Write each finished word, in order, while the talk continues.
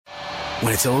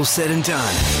When it's all said and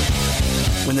done,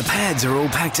 when the pads are all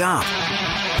packed up,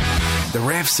 the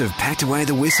refs have packed away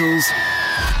the whistles,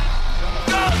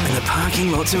 and the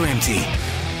parking lots are empty.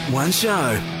 One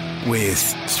show with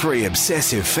three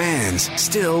obsessive fans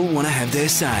still want to have their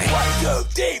say. 1, 2,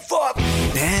 3, 4.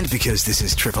 And because this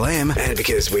is Triple M, and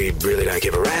because we really don't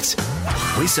give a rat's,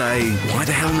 we say, why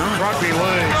the hell not? Rugby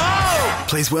League. Oh!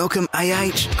 Please welcome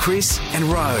AH, Kris and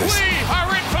Rose. We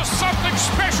are in for something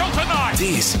special tonight.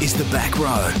 This is the Back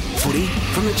Row. Footy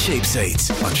from the cheap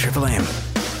seats on Triple M.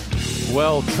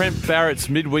 Well, Trent Barrett's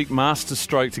midweek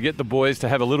masterstroke to get the boys to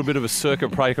have a little bit of a circuit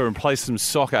breaker and play some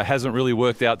soccer hasn't really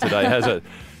worked out today, has it?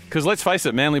 Because let's face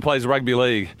it, Manly plays rugby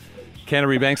league.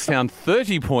 Canterbury Bankstown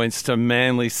 30 points to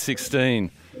Manly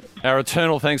 16. Our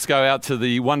eternal thanks go out to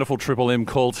the wonderful Triple M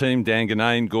call team, Dan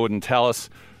Ganane, Gordon Tallis,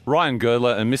 Ryan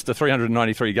Girdler and Mr.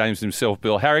 393 games himself,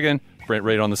 Bill Harrigan, Brent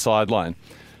Reid on the sideline.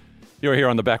 You're here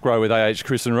on the Back Row with AH,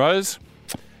 Kris and Rose.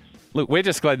 Look, we're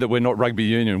just glad that we're not rugby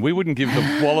union. We wouldn't give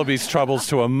the Wallabies troubles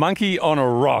to a monkey on a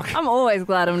rock. I'm always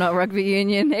glad I'm not rugby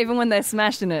union, even when they're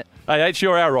smashing it. AH,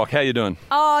 you're our rock. How you doing?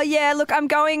 Oh, yeah, look, I'm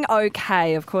going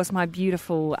okay. Of course, my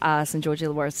beautiful St. George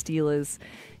Illawarra Steelers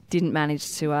didn't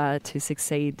manage to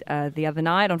succeed the other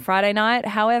night, on Friday night.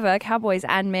 However, Cowboys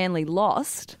and Manly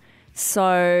lost.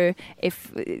 So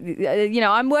if,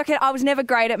 I'm working, I was never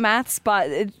great at maths, but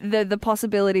the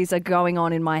possibilities are going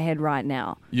on in my head right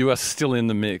now. You are still in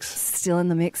the mix. Still in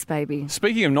the mix, baby.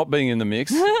 Speaking of not being in the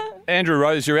mix, Andrew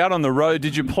Rose, you're out on the road.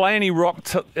 Did you play any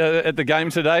rock at the game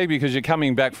today because you're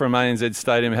coming back from ANZ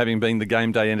Stadium having been the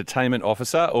game day entertainment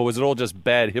officer, or was it all just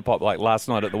bad hip-hop like last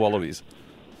night at the Wallabies?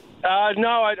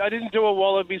 No, I didn't do a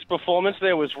Wallabies performance.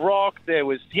 There was rock, there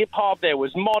was hip-hop, there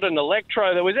was modern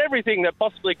electro, there was everything that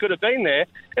possibly could have been there,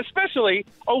 especially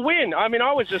a win. I mean,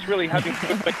 I was just really happy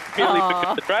because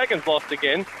the Dragons lost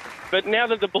again. But now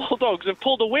that the Bulldogs have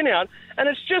pulled a win out, and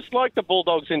it's just like the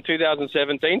Bulldogs in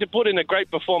 2017 to put in a great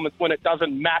performance when it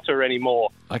doesn't matter anymore.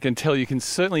 I can tell you can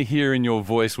certainly hear in your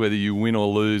voice whether you win or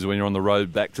lose when you're on the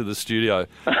road back to the studio.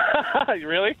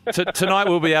 Really? Tonight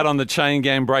we'll be out on the chain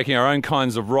gang breaking our own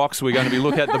kinds of rocks. We're going to be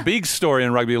looking at the big story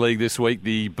in rugby league this week,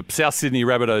 the South Sydney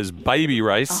Rabbitohs baby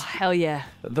race. Oh, hell yeah.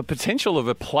 The potential of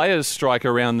a players' strike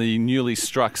around the newly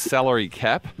struck salary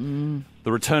cap. The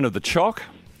return of the chock.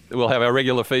 We'll have our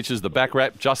regular features, the back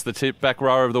wrap, just the tip, back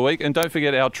rower of the week. And don't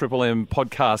forget our Triple M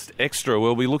podcast extra.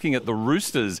 We'll be looking at the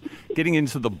Roosters getting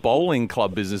into the bowling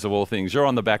club business of all things. You're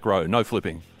on the back row. No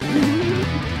flipping.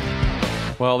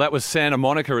 Well, that was Santa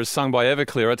Monica as sung by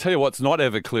Everclear. I tell you what's not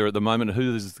Everclear at the moment,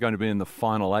 who is going to be in the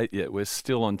final 8 yet. We're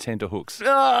still on tenterhooks.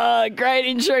 Oh, great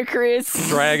intro, Kris.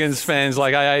 Dragons fans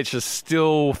like AH are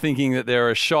still thinking that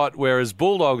they're a shot, whereas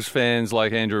Bulldogs fans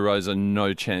like Andrew Rose are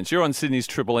no chance. You're on Sydney's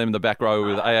Triple M, the back row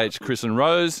with AH, Kris and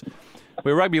Rose.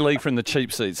 We're rugby league from the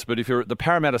cheap seats, but if you're at the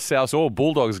Parramatta South or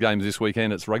Bulldogs games this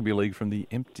weekend, it's rugby league from the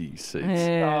empty seats.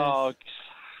 Yeah. Oh,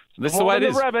 This is the way it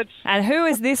is. Rabbits. And who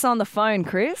is this on the phone,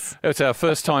 Kris? It's our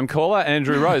first-time caller,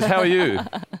 Andrew Rose. How are you?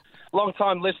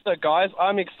 Long-time listener, guys.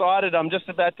 I'm excited. I'm just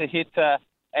about to hit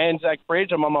Anzac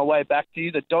Bridge. I'm on my way back to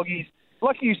you. The Doggies,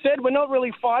 like you said, we're not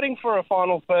really fighting for a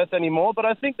final berth anymore, but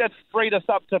I think that's freed us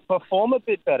up to perform a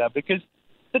bit better because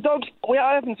the Dogs,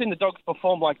 I haven't seen the Dogs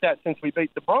perform like that since we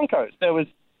beat the Broncos. There was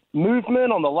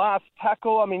movement on the last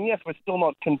tackle. I mean, yes, we're still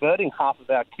not converting half of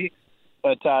our kicks.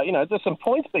 But, there's some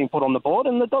points being put on the board,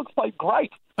 and the Dogs played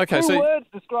great. Okay, Two words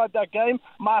describe that game: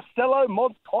 Marcelo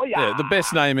Montoya. Yeah, the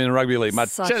best name in rugby league,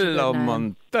 Marcelo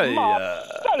Montoya.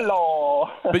 Marcelo.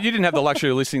 But you didn't have the luxury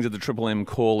of listening to the Triple M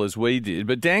call as we did.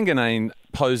 But Dan Ganane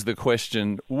posed the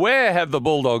question, where have the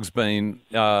Bulldogs been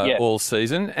all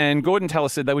season? And Gordon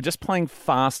Tallis said they were just playing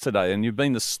fast today, and you've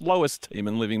been the slowest team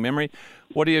in living memory.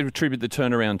 What do you attribute the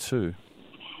turnaround to?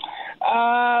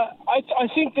 I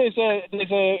think there's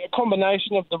a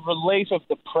combination of the relief of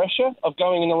the pressure of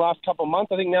going in the last couple of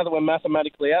months. I think now that we're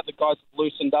mathematically out, the guys have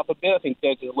loosened up a bit. I think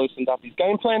Des has loosened up his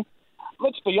game plan.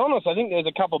 Let's be honest, I think there's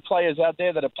a couple of players out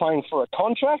there that are playing for a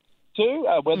contract too,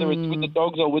 whether it's with the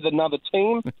Dogs or with another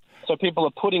team. So people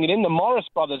are putting it in. The Morris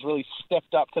brothers really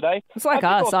stepped up today. It's like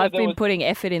us. I've been putting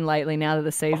effort in lately now that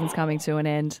the season's coming to an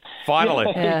end. Finally.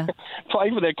 Yeah.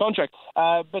 Playing for their contract.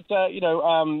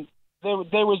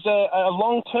 There was a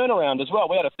long turnaround as well.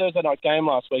 We had a Thursday night game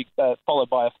last week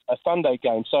followed by a Sunday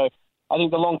game. So I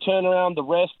think the long turnaround, the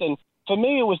rest, and for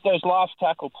me it was those last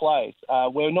tackle plays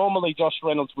where normally Josh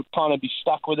Reynolds would kind of be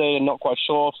stuck with it and not quite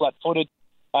sure, flat-footed.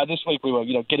 This week we were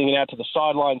getting it out to the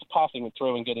sidelines, passing it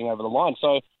through and getting over the line.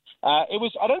 So I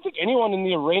don't think anyone in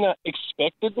the arena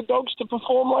expected the Dogs to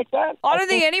perform like that. I don't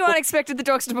think anyone expected the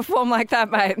Dogs to perform like that,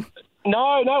 mate.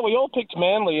 No, we all picked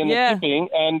Manly in the tipping,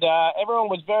 and everyone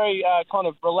was very kind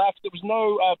of relaxed. There was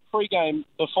no pre-game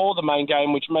before the main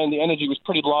game, which meant the energy was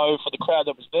pretty low for the crowd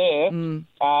that was there.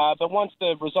 But once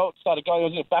the results started going,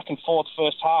 it was a back and forth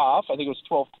first half. I think it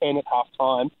was 12-10 at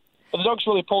half-time. But the Dogs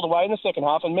really pulled away in the second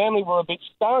half, and Manly were a bit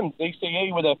stunned.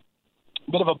 ECE with a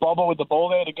bit of a bobble with the ball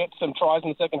there to get some tries in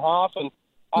the second half, and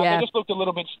they just looked a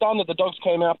little bit stunned that the Dogs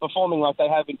came out performing like they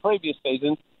have in previous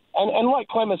seasons. And like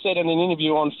Clemmer said in an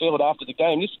interview on field after the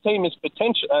game, this team is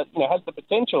has the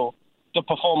potential to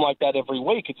perform like that every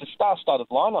week. It's a star-studded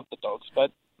lineup, the Dogs,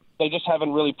 but they just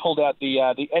haven't really pulled out the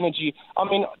energy. I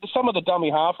mean, some of the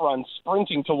dummy half runs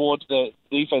sprinting towards the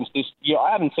defence this year,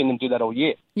 I haven't seen them do that all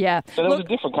year. Yeah. So there was a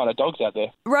different kind of Dogs out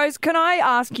there. Rose, can I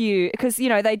ask you, because,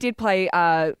 they did play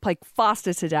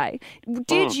faster today.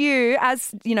 Did you,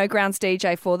 as, grounds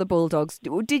DJ for the Bulldogs,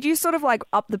 did you sort of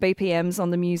up the BPMs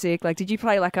on the music? Did you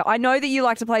play I know that you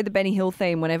like to play the Benny Hill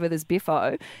theme whenever there's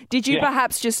Biffo. Did you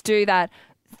perhaps just do that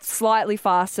slightly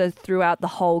faster throughout the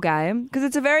whole game? Because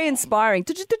it's a very inspiring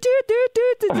offload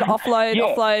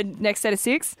next set of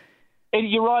six.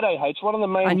 You're right, AH. One of the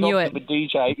main jobs of a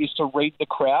DJ is to read the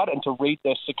crowd and to read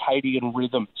their circadian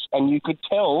rhythms. And you could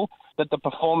tell that the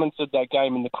performance of that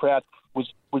game in the crowd was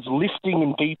lifting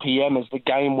in BPM as the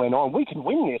game went on. We can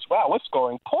win this. Wow, we're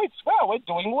scoring points. Wow, we're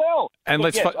doing well. And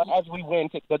as we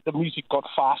went, the music got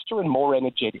faster and more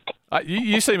energetic.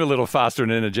 You seem a little faster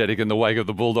and energetic in the wake of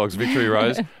the Bulldogs' victory,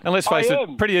 Rose. And let's face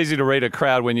it, pretty easy to read a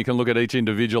crowd when you can look at each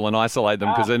individual and isolate them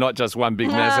because they're not just one big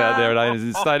mess out there at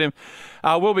ANZ Stadium.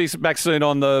 We'll be back soon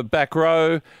on the back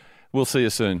row. We'll see you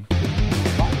soon.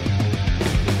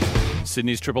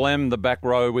 Sydney's Triple M, the back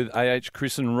row with AH,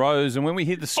 Kris and Rose. And when we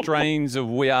hear the strains of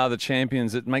We Are the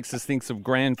Champions, it makes us think of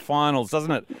grand finals,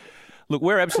 doesn't it? Look,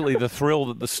 we're absolutely thrilled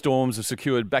that the Storms have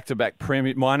secured back-to-back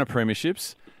minor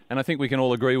premierships. And I think we can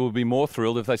all agree we'll be more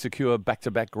thrilled if they secure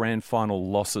back-to-back grand final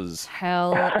losses.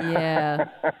 Hell yeah.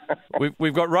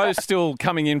 We've got Rose still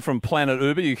coming in from Planet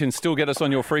Uber. You can still get us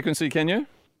on your frequency, can you?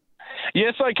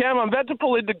 Yes, I can. I'm about to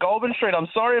pull into Goulburn Street. I'm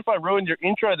sorry if I ruined your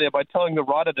intro there by telling the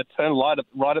rider to turn right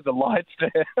at the lights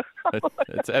there.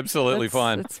 It's absolutely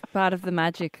fine. It's part of the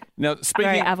magic. Now,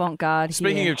 very avant-garde.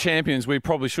 Speaking of champions, we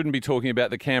probably shouldn't be talking about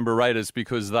the Canberra Raiders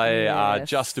because they are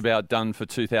just about done for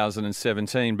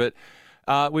 2017. But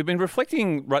we've been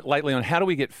reflecting lately on how do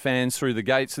we get fans through the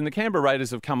gates, and the Canberra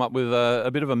Raiders have come up with a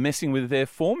bit of a messing with their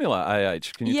formula,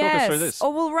 AH. Can you talk us through this?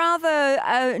 Or well,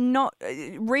 rather not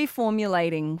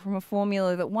reformulating from a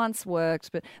formula that once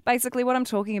worked. But basically what I'm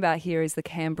talking about here is the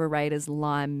Canberra Raiders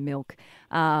lime milk.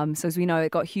 So as we know,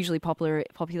 it got hugely popular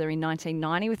in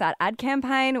 1990 with that ad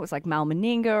campaign. It was like Mal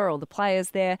Meninga, all the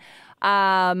players there.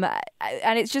 And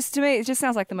it's just, to me, it just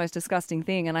sounds like the most disgusting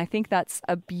thing. And I think that's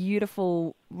a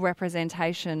beautiful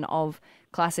representation of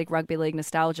classic rugby league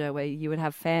nostalgia, where you would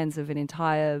have fans of an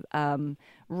entire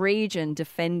region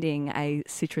defending a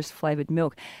citrus-flavoured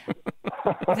milk.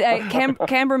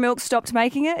 Canberra Milk stopped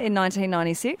making it in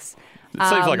 1996. It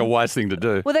seems like a wise thing to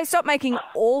do. Well, they stopped making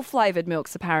all flavoured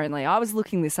milks, apparently. I was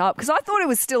looking this up because I thought it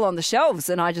was still on the shelves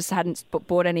and I just hadn't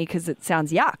bought any because it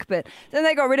sounds yuck. But then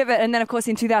they got rid of it. And then, of course,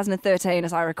 in 2013,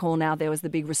 as I recall now, there was the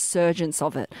big resurgence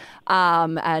of it.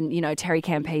 And, Terry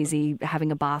Campese having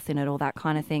a bath in it, all that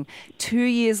kind of thing. 2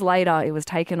 years later, it was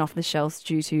taken off the shelves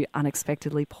due to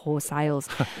unexpectedly poor sales.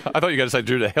 I thought you were going to say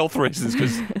due to health reasons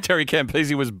because Terry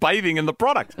Campese was bathing in the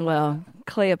product. Well,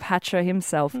 Cleopatra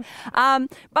himself.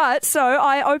 So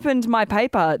I opened my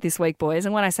paper this week, boys,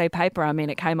 and when I say paper, I mean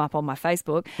it came up on my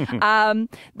Facebook,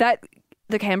 that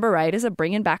the Canberra Raiders are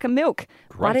bringing back a milk.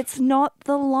 Great. But it's not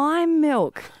the lime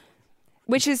milk.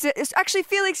 Which is actually,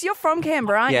 Felix, you're from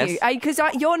Canberra, aren't you? Because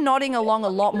you're nodding along a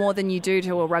lot more than you do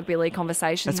to a rugby league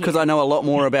conversation. That's because I know a lot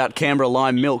more about Canberra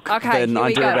lime milk than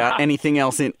I do about anything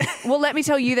else in. Well, let me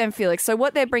tell you then, Felix. So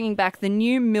what they're bringing back, the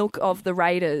new milk of the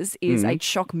Raiders is a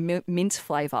choc mint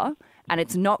flavour. And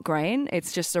it's not green,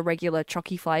 it's just a regular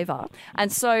chalky flavour.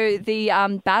 And so the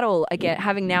battle, again,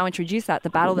 having now introduced that, the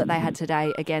battle that they had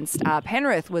today against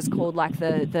Penrith was called like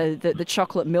the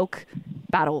chocolate milk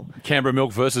battle. Canberra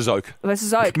Milk versus Oak.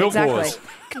 Versus Oak, Milk exactly. Wars.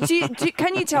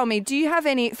 Can you tell me, do you have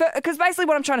any... Because basically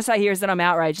what I'm trying to say here is that I'm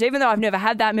outraged, even though I've never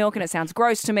had that milk and it sounds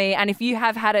gross to me. And if you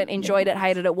have had it, enjoyed it,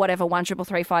 hated it, whatever,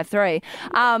 13353.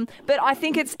 But I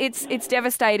think it's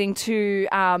devastating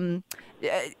to...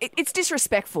 It's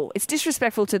disrespectful. It's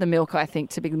disrespectful to the milk, I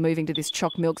think, to be moving to this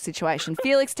choc milk situation.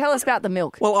 Felix, tell us about the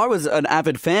milk. Well, I was an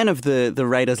avid fan of the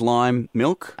Raiders lime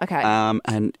milk. Okay.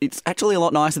 And it's actually a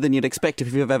lot nicer than you'd expect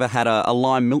if you've ever had a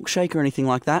lime milkshake or anything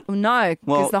like that. No,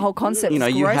 because the whole concept is gross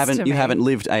to me. You haven't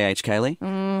lived AH, Kaylee.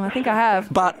 I think I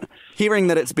have. But hearing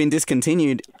that it's been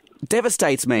discontinued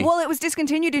devastates me. Well, it was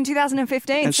discontinued in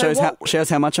 2015. And so shows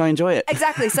how much I enjoy it.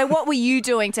 Exactly. So what were you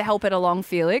doing to help it along,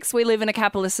 Felix? We live in a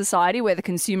capitalist society where the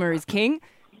consumer is king.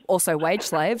 Also wage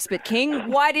slaves, but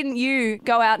king. Why didn't you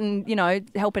go out and,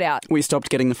 help it out? We stopped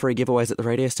getting the free giveaways at the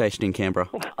radio station in Canberra.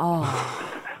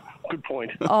 Good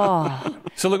point.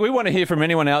 So, look, we want to hear from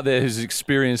anyone out there who's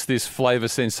experienced this flavour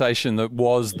sensation that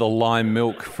was the lime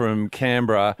milk from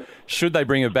Canberra. Should they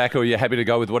bring it back, or are you happy to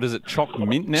go with, what is it, choc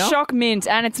mint now? Choc mint,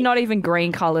 and it's not even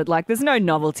green coloured. Like, there's no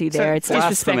novelty there. It's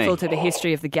disrespectful to the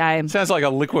history of the game. Sounds like a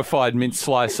liquefied mint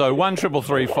slice. So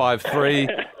 133353.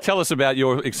 Tell us about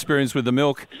your experience with the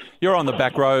milk. You're on the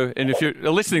back row, and if you're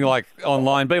listening like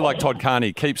online, be like Todd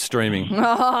Carney. Keep streaming.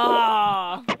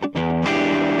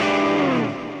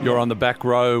 You're on the back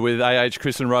row with AH,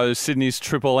 Kris and Rose, Sydney's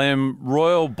Triple M.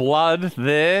 Royal Blood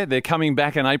there. They're coming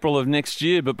back in April of next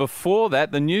year. But before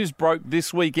that, the news broke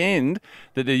this weekend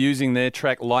that they're using their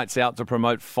track Lights Out to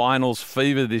promote finals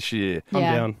fever this year. Yeah.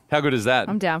 I'm down. How good is that?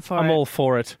 I'm down for it. I'm all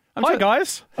for it. Hi,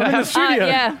 guys. I'm in the studio.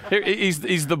 Yeah.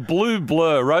 He's the blue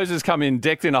blur. Rose has come in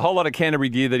decked in a whole lot of Canterbury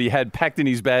gear that he had packed in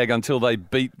his bag until they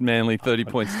beat Manly 30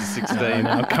 points to 16.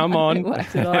 Now, come on.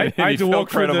 Whacked it on. I had to walk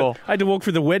credible. I had to walk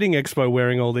through the wedding expo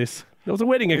wearing all this. There was a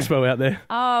wedding expo out there.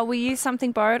 Oh, were you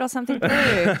something borrowed or something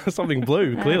blue? Something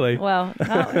blue, clearly. Well,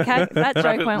 okay. That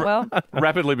joke went well.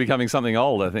 Rapidly becoming something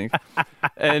old, I think.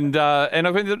 And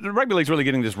I mean, the rugby league's really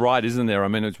getting this right, isn't there? I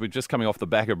mean, we're just coming off the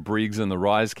back of Briggs and the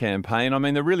Rise campaign. I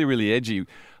mean, they're really, really edgy.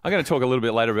 I'm going to talk a little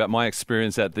bit later about my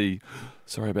experience at the,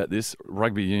 sorry about this,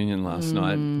 rugby union last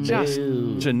night. Just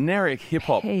generic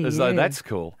hip-hop, as though that's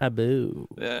cool. Boo.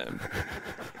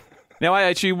 Now,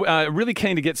 you really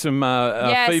keen to get some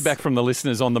feedback from the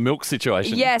listeners on the milk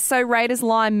situation. Yeah, so Raiders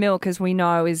lime milk, as we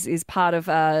know, is part of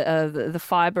the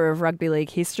fibre of rugby league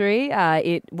history.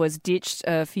 It was ditched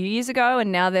a few years ago,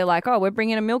 and now they're like, oh, we're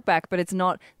bringing a milk back, but it's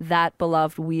not that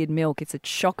beloved weird milk. It's a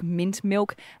choc mint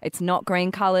milk. It's not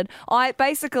green coloured. The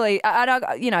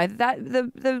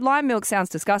lime milk sounds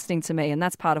disgusting to me, and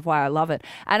that's part of why I love it.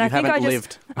 And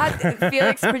Producer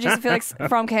Felix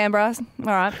from Canberra. All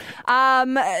right.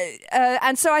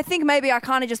 And so I think maybe I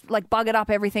kind of just buggered up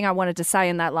everything I wanted to say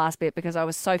in that last bit because I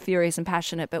was so furious and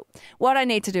passionate. But what I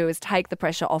need to do is take the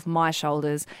pressure off my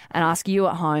shoulders and ask you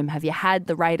at home, have you had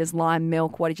the Raiders lime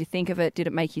milk? What did you think of it? Did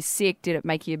it make you sick? Did it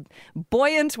make you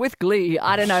buoyant with glee?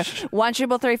 I don't know.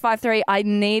 133353, I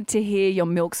need to hear your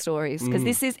milk stories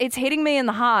because it's hitting me in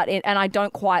the heart and I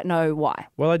don't quite know why.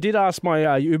 Well, I did ask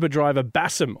my Uber driver,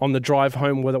 Bassam, on the drive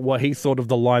home what he thought of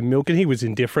the lime milk, and he was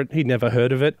indifferent. He'd never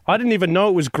heard of it. I didn't even know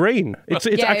it was green. It's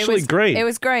actually green. It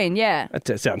was green, yeah.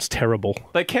 That sounds terrible.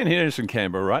 They can hear us in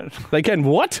Canberra, right? They can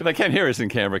what? They can hear us in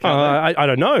Canberra, can't they? I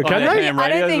don't know. Can they? I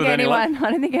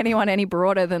don't think anyone any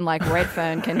broader than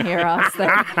Redfern can hear us.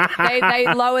 They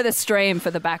lower the stream for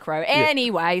the back row.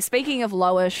 Anyway, speaking of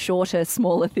lower, shorter,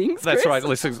 smaller things, that's Kris. right.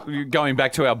 Listen, going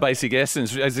back to our basic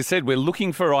essence, as I said, we're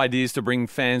looking for ideas to bring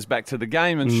fans back to the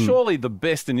game, and surely the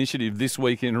best initiative this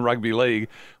week in rugby league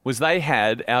was they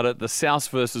had out at the South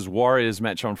versus Warriors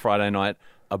match on Friday night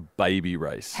a baby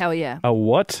race. Hell yeah. A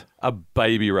what? A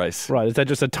baby race. Right. Is that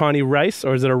just a tiny race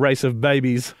or is it a race of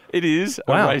babies? It is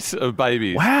a race of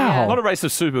babies. Wow. Not a race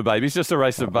of super babies, just a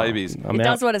race of babies. It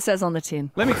does what it says on the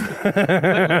tin.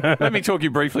 Let me talk you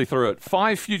briefly through it.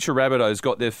 5 future Rabbitohs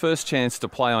got their first chance to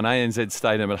play on ANZ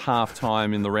Stadium at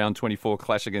halftime in the round 24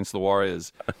 clash against the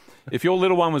Warriors. If your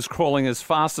little one was crawling as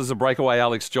fast as a breakaway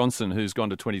Alex Johnson, who's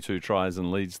gone to 22 tries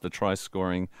and leads the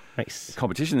try-scoring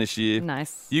competition this year,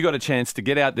 you got a chance to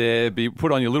get out there,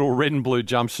 put on your little red and blue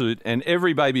jumpsuit, and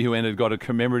every baby who entered got a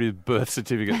commemorative birth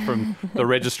certificate from the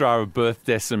Registrar of Birth,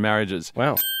 Deaths and Marriages.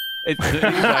 Wow.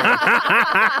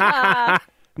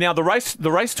 Now, the race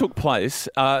took place.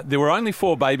 There were only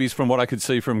 4 babies from what I could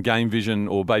see from Game Vision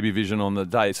or Baby Vision on the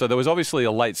day. So there was obviously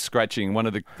a late scratching. One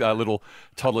of the little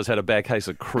toddlers had a bad case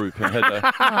of croup and had to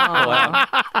pull out.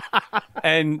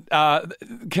 And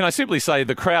can I simply say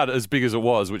the crowd, as big as it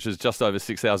was, which is just over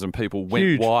 6,000 people,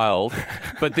 went wild.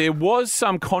 But there was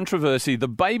some controversy. The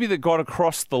baby that got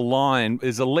across the line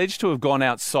is alleged to have gone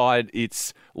outside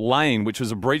its lane, which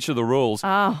was a breach of the rules.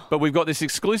 But we've got this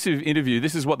exclusive interview.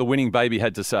 This is what the winning baby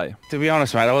had to say. To be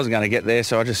honest, mate, I wasn't going to get there,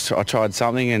 so I tried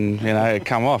something and, it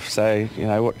come off. So,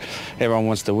 everyone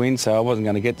wants to win, so I wasn't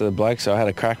going to get to the bloke, so I had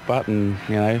a crack butt and,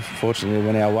 fortunately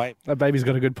went our way. That baby's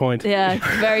got a good point. Yeah,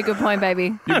 very good point,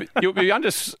 baby. You'll be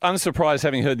unsurprised,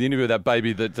 having heard the interview of that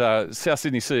baby, that South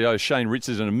Sydney CEO Shane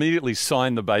Richardson immediately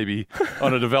signed the baby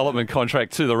on a development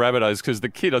contract to the Rabbitohs because the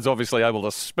kid is obviously able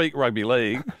to speak rugby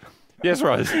league. Yes,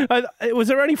 Rose. Was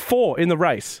there only 4 in the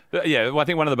race? Yeah, well, I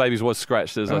think one of the babies was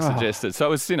scratched, as I suggested. So it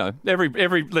was,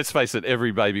 every let's face it,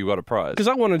 every baby got a prize. Because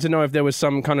I wanted to know if there was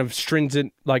some kind of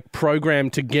stringent program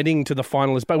to getting to the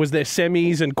finalists. But was there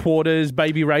semis and quarters,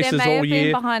 baby races There may all have year?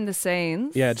 been behind the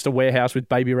scenes. Yeah, just a warehouse with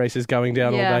baby races going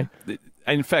down all day.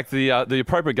 In fact, the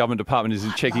appropriate government department is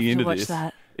checking into this.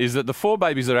 Is that the 4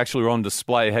 babies that actually were on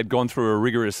display had gone through a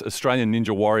rigorous Australian Ninja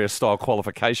Warrior style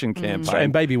qualification campaign.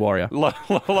 And baby warrior. A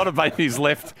lot of babies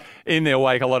left in their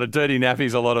wake, a lot of dirty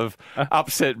nappies, a lot of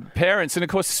upset parents. And of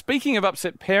course, speaking of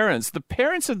upset parents, the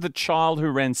parents of the child who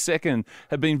ran second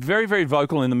have been very, very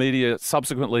vocal in the media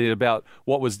subsequently about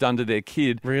what was done to their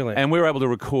kid. Really? And we were able to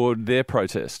record their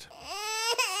protest.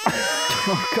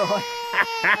 Oh, God.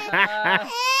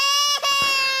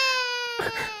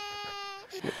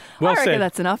 Well I reckon said.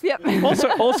 that's enough. Yep.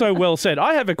 Also well said.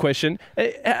 I have a question.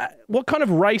 What kind of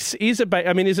race is it?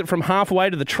 Is it from halfway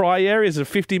to the try area? Is it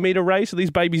a 50-metre race? Are these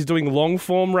babies doing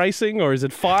long-form racing, or is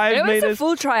it 5 It was metres? a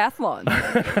full triathlon.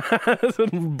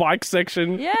 Bike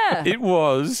section. Yeah. It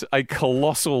was a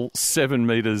colossal 7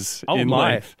 metres in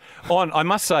my. length. I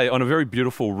must say, on a very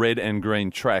beautiful red and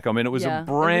green track. I mean, it was a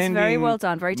branding very well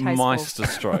done, very tasteful.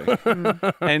 masterstroke.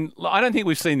 And I don't think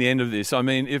we've seen the end of this. I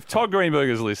mean, if Todd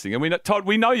Greenberger's listening, and Todd,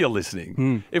 we know you're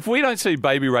listening. If we don't see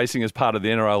baby racing as part of the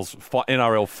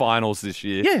NRL finals this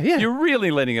year, you're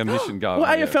really letting a mission go.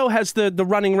 Well, AFL has the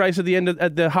running race at the end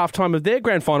at the halftime of their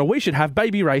grand final. We should have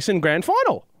baby race in grand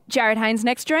final. Jarryd Hayne's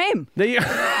next dream. There you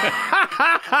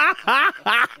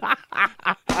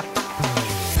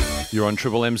You're on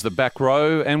Triple M's The Back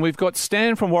Row, and we've got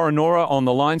Stan from Warranora on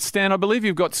the line. Stan, I believe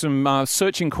you've got some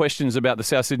searching questions about the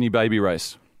South Sydney baby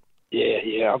race.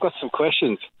 Yeah, I've got some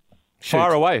questions.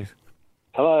 Fire away.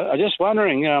 Hello, I'm just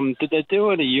wondering, did they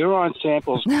do any urine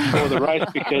samples before the race?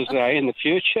 Because in the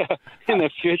future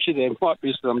there might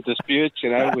be some disputes,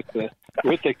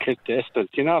 with the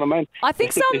contestants. You know what I mean? I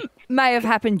think some may have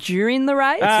happened during the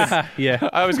race. Yeah.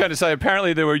 I was going to say,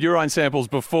 apparently there were urine samples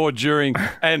before, during,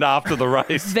 and after the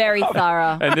race. Very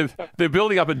thorough. And they're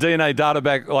building up a DNA data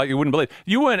bank like you wouldn't believe.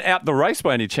 You weren't out the race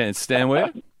by any chance, Stan,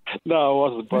 were you? No, I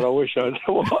wasn't, but I wish I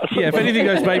was. Yeah, if anything,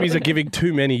 those babies are giving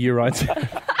too many urines.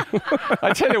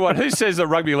 I tell you what, who says that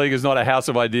rugby league is not a house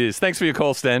of ideas? Thanks for your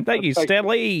call, Stan. Thank you,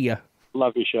 Stanley.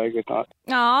 Love your show. Good night.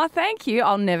 Oh, thank you.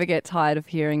 I'll never get tired of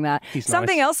hearing that.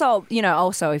 Something else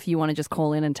also, if you want to just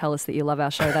call in and tell us that you love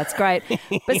our show, that's great.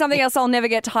 But something else I'll never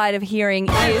get tired of hearing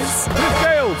is...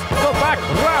 Gale, go back,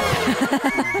 rap.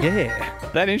 Yeah.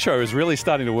 That intro is really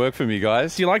starting to work for me,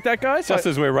 guys. Do you like that, guys? Just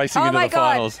as we're racing into the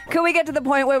finals. Can we get to the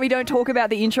point where we don't talk about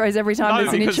the intros every time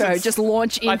there's an intro? Just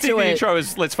launch into it. I think the intro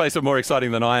is, let's face it, more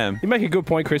exciting than I am. You make a good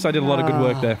point, Kris. I did a lot of good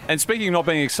work there. And speaking of not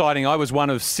being exciting, I was one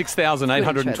of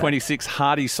 6,826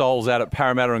 hardy souls out at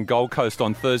Parramatta and Gold Coast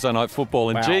on Thursday Night Football.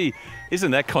 And gee,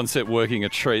 isn't that concept working a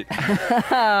treat?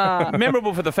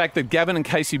 Memorable for the fact that Gavin and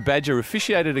Casey Badger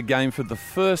officiated a game for the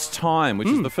first time, which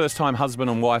is the first time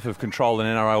husband and wife have controlled an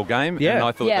NRL game. Yeah, and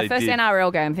I thought they first did.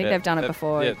 NRL game. I think they've done it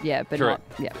before. But correct. not.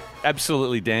 Yeah.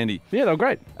 Absolutely dandy. Yeah, they were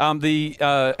great.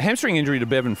 The hamstring injury to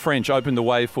Bevan French opened the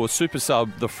way for super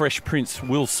sub, the Fresh Prince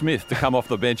Will Smith, to come off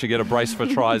the bench and get a brace for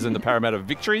tries in the Parramatta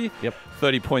victory.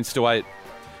 30 points to 8.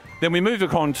 Then we moved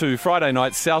on to Friday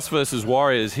night, South versus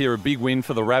Warriors. Here, a big win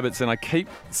for the Rabbits. And I keep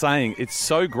saying it's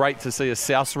so great to see a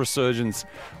South resurgence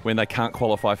when they can't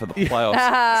qualify for the playoffs.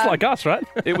 It's like us, right?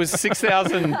 It was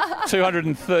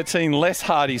 6,213 less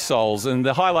hardy souls. And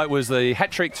the highlight was the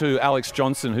hat-trick to Alex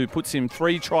Johnson, who puts him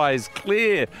 3 tries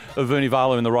clear of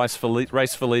Vunivalu in the race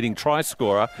for leading try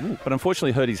scorer. But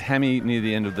unfortunately hurt his hammy near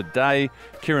the end of the day.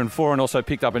 Kieran Foran also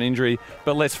picked up an injury.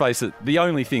 But let's face it, the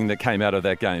only thing that came out of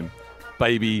that game,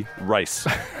 baby race.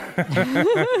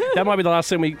 That might be the last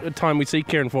time we see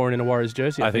Kieran Foran in a Warriors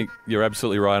jersey. I think you're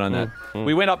absolutely right on that.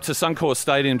 We went up to Suncorp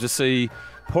Stadium to see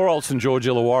poor old St George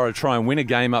Illawarra try and win a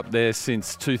game up there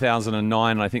since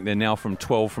 2009. I think they're now from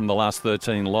 12 from the last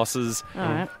 13 losses. All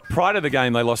right. Prior to the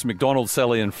game, they lost McDonald,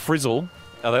 Selly and Frizzle.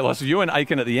 They lost Ewan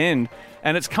Aiken at the end.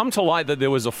 And it's come to light that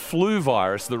there was a flu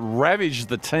virus that ravaged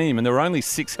the team and there were only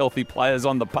 6 healthy players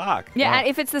on the park. Yeah, and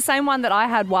if it's the same one that I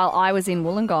had while I was in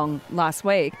Wollongong last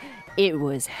week, it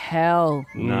was hell.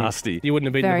 Nasty. You wouldn't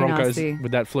have beaten Very the Broncos nasty.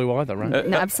 with that flu either, right?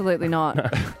 No, absolutely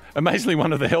not. Amazingly,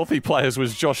 one of the healthy players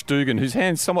was Josh Dugan, whose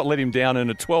hands somewhat let him down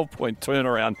in a 12-point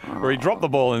turnaround where he dropped the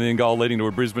ball in the end goal, leading to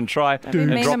a Brisbane try,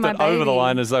 and dropped it over the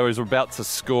line as though he was about to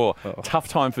score. Tough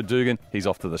time for Dugan. He's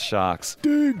off to the Sharks.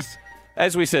 Dugs.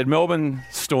 As we said, Melbourne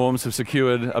Storms have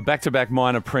secured a back-to-back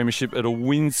minor premiership at a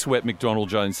windswept McDonald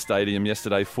Jones Stadium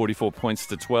yesterday, 44 points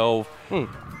to 12.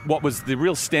 What was the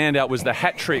real standout was the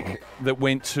hat-trick that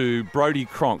went to Brodie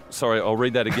Cronk. Sorry, I'll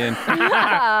read that again.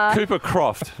 Cooper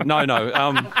Croft.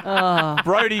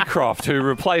 Brodie Croft, who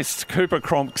replaced Cooper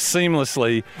Cronk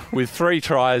seamlessly with 3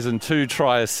 tries and 2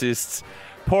 try assists.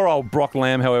 Poor old Brock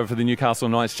Lamb, however, for the Newcastle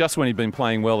Knights, just when he'd been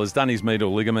playing well, has done his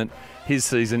medial ligament. His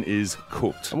season is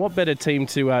cooked. And what better team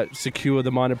to secure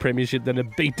the minor premiership than a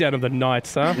beatdown of the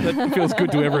Knights, huh? That feels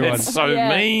good to everyone. It's so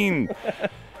mean.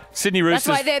 Sydney Roosters.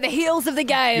 That's why they're the heels of the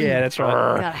game. Yeah, that's right.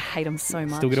 God, I hate them so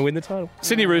much. Still going to win the title.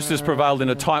 Sydney Roosters prevailed in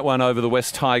a tight one over the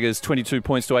West Tigers, 22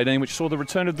 points to 18, which saw the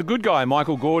return of the good guy,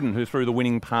 Michael Gordon, who threw the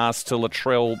winning pass to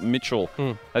Latrell Mitchell.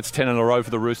 That's 10 in a row for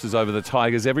the Roosters over the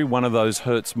Tigers. Every one of those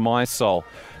hurts my soul.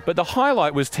 But the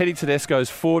highlight was Teddy Tedesco's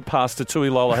forward pass to Tui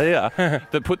Lolohea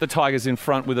that put the Tigers in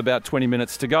front with about 20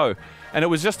 minutes to go. And it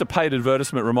was just a paid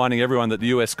advertisement reminding everyone that the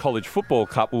US College Football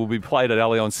Cup will be played at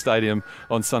Allianz Stadium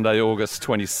on Sunday, August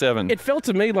 27. It felt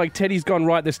to me like Teddy's gone,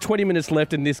 right, there's 20 minutes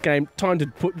left in this game, time to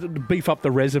beef up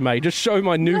the resume, just show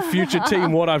my new future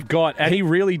team what I've got, and he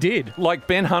really did. Like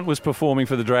Ben Hunt was performing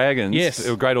for the Dragons, yes,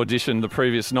 a great audition the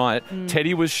previous night,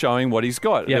 Teddy was showing what he's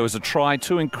got. There was a try,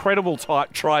 2 incredible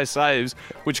try saves,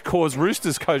 which caused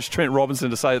Roosters coach Trent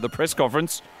Robinson to say at the press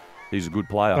conference, he's a good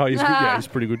player. Oh, he's good. Yeah, he's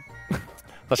pretty good.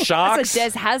 The Sharks. That's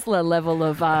a Des Hasler level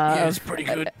of it's pretty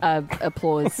good.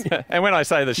 Applause. Yeah. And when I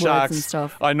say the Sharks,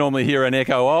 I normally hear an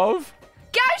echo of...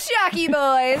 Go Sharky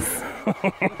boys!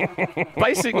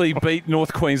 Basically beat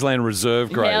North Queensland reserve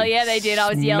grade. Hell yeah, they did. I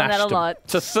was yelling that a lot.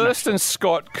 To Thurston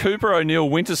Scott, Cooper O'Neill,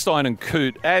 Winterstein and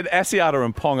Coote, add Asiata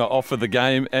and Ponga off for the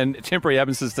game, and temporary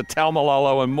absences to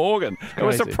Taumalolo and Morgan. I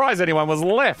was surprised anyone was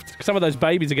left. Some of those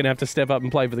babies are going to have to step up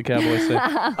and play for the Cowboys soon.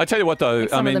 I tell you what, though.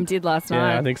 Some of them did last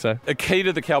night. Yeah, I think so. A key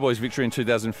to the Cowboys' victory in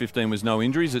 2015 was no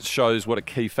injuries. It shows what a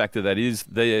key factor that is.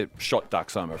 They're shot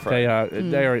ducks, I'm afraid.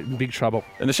 They are in big trouble.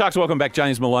 And the Sharks welcome back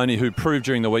James Maloney, who proved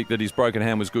during the week that his broken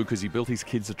hand was good because he built his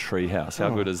kids a treehouse. How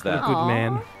good is that? Good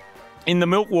man. In the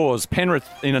Milk Wars, Penrith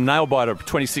in a nail-biter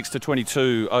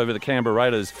 26-22 over the Canberra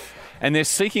Raiders. And they're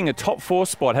seeking a top 4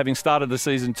 spot, having started the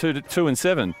season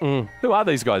 2-7. Who are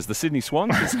these guys? The Sydney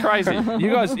Swans? It's crazy.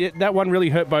 You guys, that one really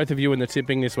hurt both of you in the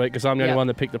tipping this week because I'm the only one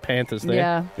that picked the Panthers there.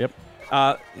 Yeah. Yep.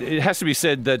 It has to be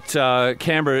said that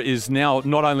Canberra is now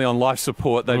not only on life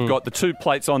support, they've got the 2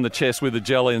 plates on the chest with the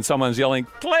jelly and someone's yelling,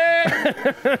 Claire!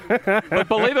 But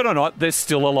believe it or not, they're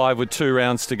still alive with 2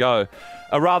 rounds to go.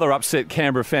 A rather upset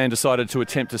Canberra fan decided to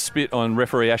attempt to spit on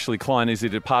referee Ashley Klein as he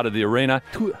departed the arena,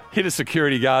 hit a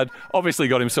security guard, obviously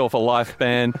got himself a life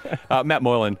ban. Matt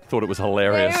Moylan thought it was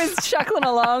hilarious. He was chuckling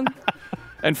along.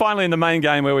 And finally, in the main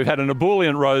game where we've had an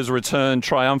ebullient Rose return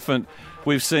triumphant,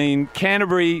 we've seen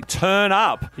Canterbury turn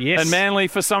up and Manly,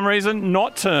 for some reason,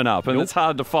 not turn up. And it's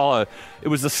hard to follow. It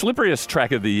was the slipperiest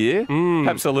track of the year.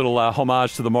 Perhaps a little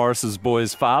homage to the Morris's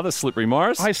boy's father, Slippery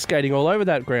Morris. Ice skating all over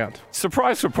that ground.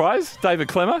 Surprise, surprise, David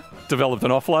Clemmer developed an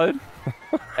offload.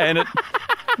 And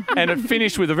it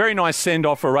finished with a very nice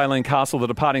send-off for Raylene Castle, the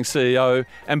departing CEO,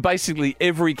 and basically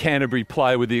every Canterbury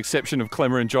player with the exception of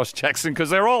Clemmer and Josh Jackson, because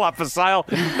they're all up for sale.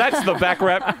 That's the back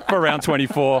wrap for round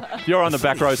 24. You're on the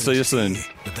back row. See you soon.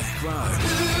 The back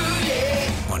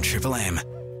row on Triple M.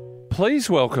 Please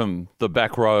welcome the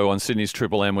back row on Sydney's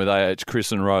Triple M with AH,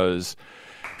 Kris and Rose.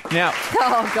 Now,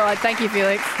 oh, God, thank you,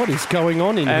 Felix. What is going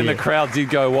on in here? And the crowd did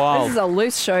go wild. This is a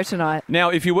loose show tonight. Now,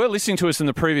 if you were listening to us in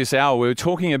the previous hour, we were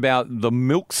talking about the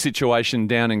milk situation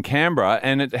down in Canberra,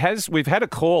 and we've had a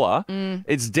caller.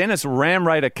 It's Denis Ram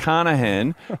Raider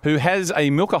Carnahan, who has a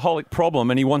milkaholic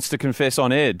problem, and he wants to confess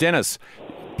on air. Denis,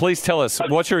 please tell us,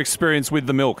 what's your experience with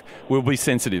the milk? We'll be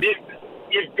sensitive.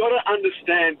 You've got to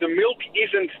understand, the milk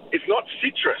it's not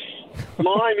citrus.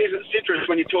 Lime isn't citrus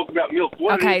when you talk about milk.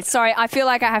 Okay, sorry, I feel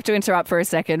like I have to interrupt for a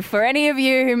second. For any of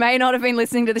you who may not have been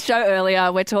listening to the show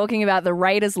earlier, we're talking about the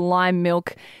Raiders lime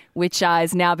milk, which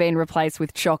has now been replaced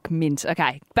with choc mint.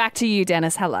 Okay, back to you,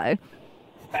 Denis. Hello.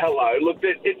 Hello. Look,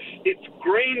 it's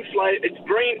green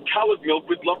coloured milk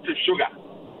with lots of sugar.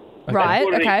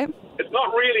 Right, okay. It's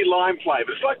not really lime flavoured.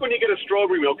 It's like when you get a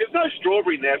strawberry milk. There's no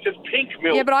strawberry in there. It's just pink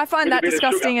milk. Yeah, but I find that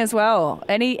disgusting as well.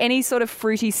 Any sort of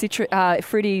fruity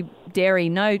dairy,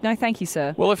 no, thank you,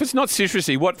 sir. Well, if it's not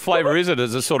citrusy, what flavour is it?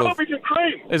 Is it sort of... Strawberries and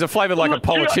cream. Is it flavoured like a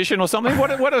politician or something?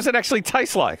 What does it actually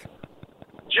taste like?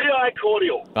 GI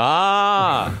cordial.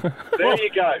 Ah. There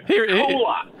you go.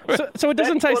 Cooler. So it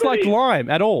doesn't taste like lime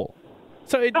at all?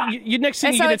 So next thing you're going to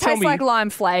tell me... it tastes like lime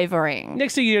flavouring.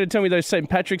 Next thing you're going to tell me those St.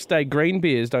 Patrick's Day green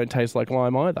beers don't taste like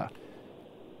lime either.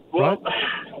 Well, right?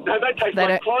 No, they taste They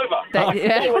like don't-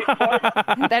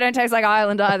 clover. They don't taste like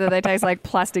Ireland either. They taste like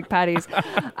plastic patties.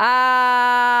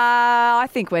 I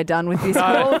think we're done with this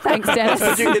call. Thanks, Dennis.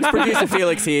 It's producer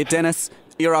Felix here. Dennis,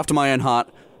 you're after my own heart.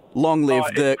 Long live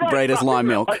the Raiders lime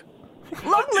milk.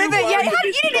 Long live it. Yeah,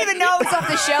 you didn't even know it was off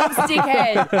the shelves,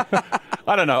 dickhead.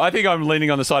 I don't know. I think I'm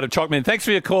leaning on the side of Chalkman. Thanks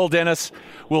for your call, Dennis.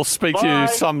 We'll speak to you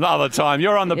some other time.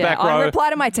 You're on the back I'll row reply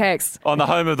to my text. on the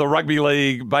home of the Rugby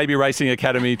League Baby Racing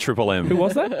Academy, Triple M. Who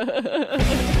was that?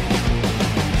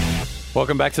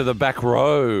 Welcome back to the back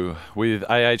row with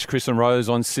AH, Kris and Rose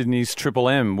on Sydney's Triple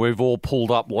M. We've all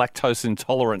pulled up lactose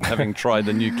intolerant having tried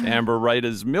the new Canberra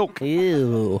Raiders milk.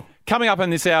 Ew. Coming up in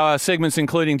this hour, segments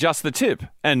including Just the Tip.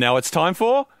 And now it's time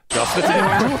for Just the Tip.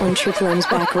 Now on Triple M's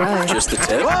back row. Just the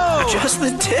tip. Whoa! Just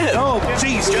the tip. Oh,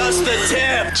 jeez. Just the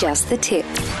tip. Just the tip.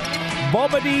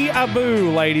 Bobbity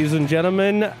aboo, ladies and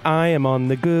gentlemen. I am on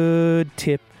the good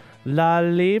tip.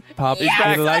 Lollipop. He's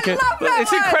back. Like it.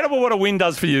 It's incredible what a win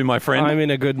does for you, my friend. I'm in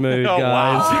a good mood, Oh,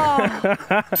 guys.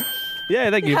 wow. Yeah,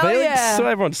 thank you, Hell Felix. yeah. So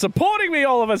everyone's supporting me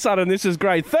all of a sudden. This is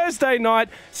great. Thursday night,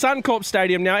 Suncorp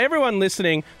Stadium. Now, everyone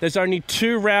listening, there's only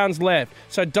 2 rounds left.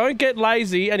 So don't get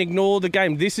lazy and ignore the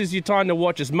game. This is your time to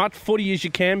watch as much footy as you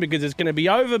can because it's going to be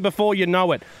over before you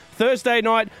know it. Thursday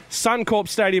night, Suncorp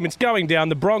Stadium. It's going down.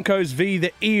 The Broncos v.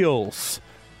 the Eels.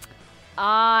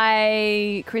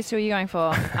 Kris, who are you going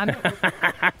for?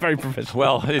 Very professional.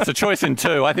 Well, it's a choice in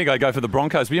 2. I think I go for the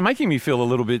Broncos. But you're making me feel a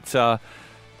little bit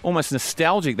almost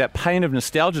nostalgic, that pain of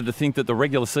nostalgia to think that the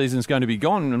regular season's going to be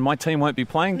gone and my team won't be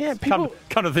playing. Yeah, people...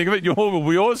 Come to think of it, yours will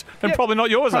be yours and probably not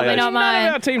yours, Probably AH. not mine. None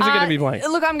of our teams are going to be playing.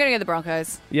 Look, I'm going to go the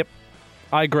Broncos. Yep.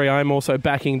 I agree. I'm also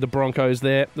backing the Broncos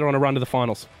there. They're on a run to the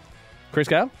finals. Chris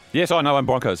Gale? Yes, I know I'm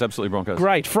Broncos. Absolutely Broncos.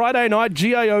 Great. Friday night,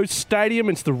 GIO Stadium.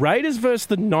 It's the Raiders versus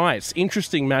the Knights.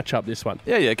 Interesting matchup, this one.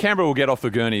 Yeah. Canberra will get off the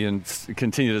gurney and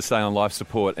continue to stay on life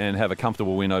support and have a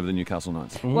comfortable win over the Newcastle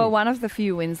Knights. Well, one of the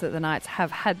few wins that the Knights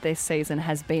have had this season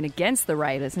has been against the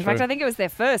Raiders. In fact, I think it was their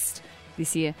first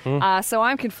this year. So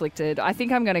I'm conflicted. I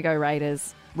think I'm going to go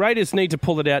Raiders. Raiders need to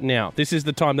pull it out now. This is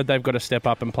the time that they've got to step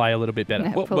up and play a little bit better.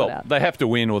 Yeah. Pull it Well, out. they have to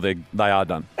win or they are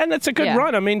done. And that's a good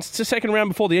run. I mean, it's the second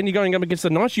round before the end. You're going up against the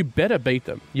Knights. You better beat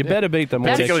them. You better beat them.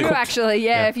 That's or they're true, cooked. actually.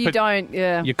 Yeah, if you don't,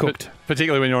 You're cooked.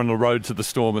 Particularly when you're on the road to the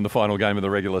Storm in the final game of the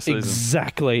regular season.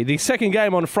 Exactly. The second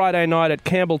game on Friday night at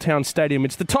Campbelltown Stadium.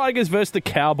 It's the Tigers versus the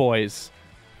Cowboys.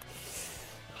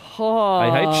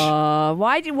 Oh,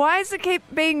 why does it keep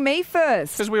being me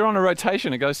first? Because we're on a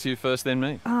rotation. It goes to you first, then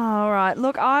me. Oh, all right.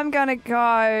 Look, I'm going to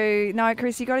go... No,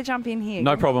 Kris, you got to jump in here.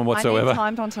 No problem whatsoever. I need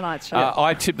time on tonight's show.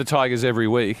 I tip the Tigers every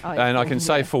week, Oh, yeah. and I can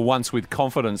say for once with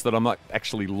confidence that I'm not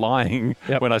actually lying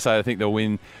when I say I think they'll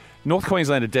win. North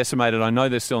Queensland are decimated. I know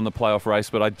they're still in the playoff race,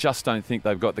 but I just don't think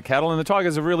they've got the cattle. And the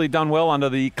Tigers have really done well under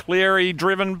the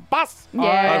Cleary-driven bus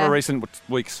over recent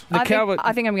weeks. I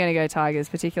think I'm going to go Tigers,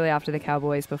 particularly after the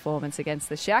Cowboys' performance against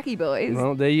the Shacky Boys.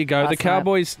 Well, there you go. The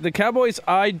Cowboys,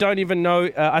 I don't even know.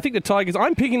 I think the Tigers,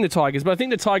 I'm picking the Tigers, but I think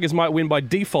the Tigers might win by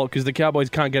default because the Cowboys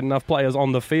can't get enough players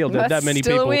on the field. That's that many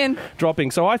still people a win.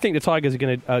 dropping. So I think the Tigers are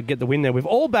going to get the win there. We've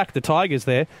all backed the Tigers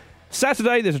there.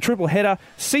 Saturday, there's a triple header.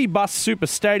 C-Bus Super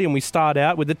Stadium, we start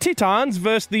out with the Titans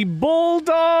versus the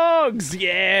Bulldogs.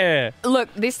 Yeah. Look,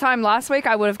 this time last week,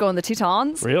 I would have gone the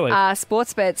Titans. Really?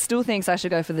 Sportsbet still thinks I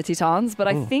should go for the Titans, but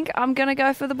I think I'm going to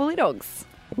go for the Bulldogs.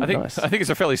 I think it's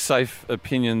a fairly safe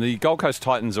opinion. The Gold Coast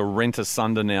Titans are rent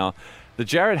asunder now. The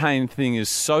Jarryd Hayne thing is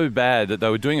so bad that they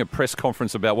were doing a press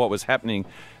conference about what was happening,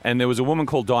 and there was a woman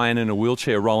called Diane in a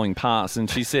wheelchair rolling past, and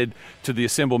she said to the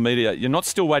assembled media, "You're not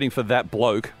still waiting for that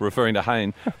bloke," referring to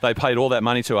Hayne. "They paid all that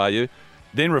money to, are you?"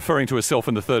 Then referring to herself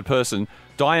in the third person,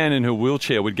 Diane in her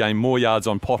wheelchair would gain more yards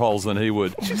on potholes than he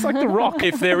would. She's like the Rock.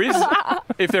 If there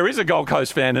is a Gold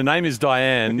Coast fan, her name is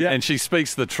Diane, and she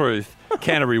speaks the truth,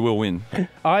 Canterbury will win.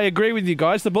 I agree with you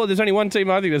guys. There's only one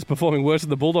team I think that's performing worse than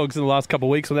the Bulldogs in the last couple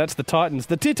of weeks, and that's the Titans,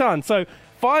 the Titans. So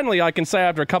finally, I can say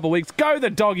after a couple of weeks, go the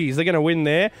Doggies. They're going to win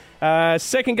there.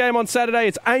 Second game on Saturday,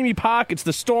 it's Amy Park. It's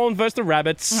the Storm versus the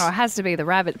Rabbits. Oh, it has to be the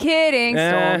Rabbit. Kidding,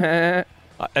 Storm.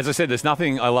 As I said, there's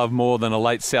nothing I love more than a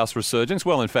late South resurgence.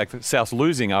 Well, in fact, South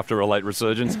losing after a late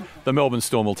resurgence. The Melbourne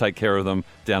Storm will take care of them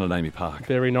down at Amy Park.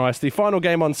 Very nice. The final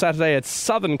game on Saturday at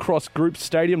Southern Cross Group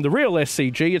Stadium, the real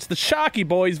SCG. It's the Sharky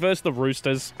Boys versus the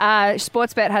Roosters.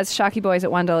 Sportsbet has Sharky Boys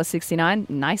at $1.69.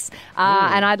 Nice.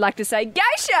 And I'd like to say, go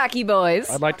Sharky Boys.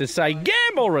 I'd like to say,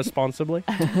 gamble responsibly.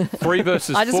 3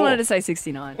 versus 4. I just wanted to say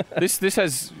 69. This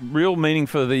has real meaning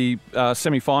for the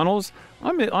semi-finals.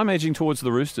 I'm edging towards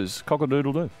the Roosters.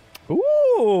 Cock-a-doodle-doo.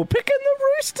 Ooh, picking the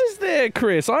Roosters there,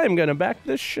 Kris. I am going to back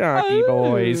the Sharky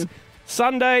Boys.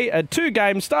 Sunday, 2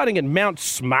 games starting at Mount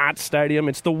Smart Stadium.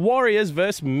 It's the Warriors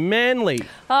versus Manly.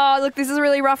 Oh, look, this is a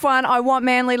really rough one. I want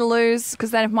Manly to lose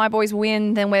because then if my boys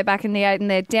win, then we're back in the 8 and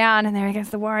they're down and they're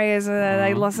against the Warriors.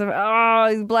 They lost.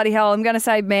 Oh, bloody hell. I'm going to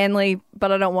say Manly,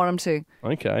 but I don't want them to.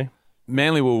 Okay.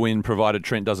 Manly will win provided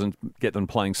Trent doesn't get them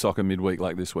playing soccer midweek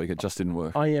like this week. It just didn't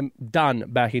work. I am done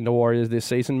backing the Warriors this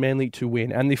season. Manly to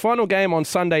win. And the final game on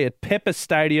Sunday at Pepper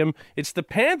Stadium, it's the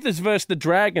Panthers versus the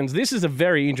Dragons. This is a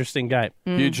very interesting game.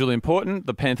 Hugely important.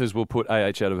 The Panthers will put AH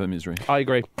out of her misery. I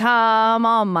agree. Come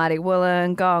on, mighty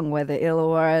Wollongong. We're the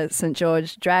Illawarra St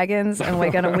George Dragons and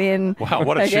we're going to win. Wow,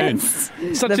 what a tune.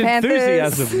 Such the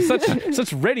enthusiasm.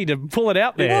 Such ready to pull it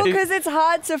out there. Well, because it's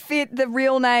hard to fit the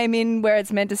real name in where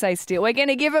it's meant to say steel. We're going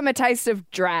to give them a taste of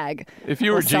drag. If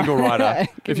you were a jingle writer,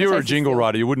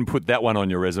 you wouldn't put that one on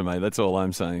your resume. That's all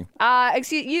I'm saying.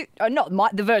 Excuse you,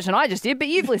 not the version I just did, but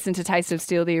you've listened to Taste of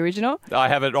Steel, the original. I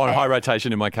have it on high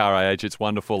rotation in my car, AH. It's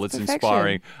wonderful. It's Perfection.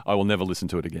 inspiring. I will never listen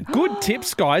to it again. Good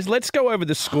tips, guys. Let's go over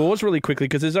the scores really quickly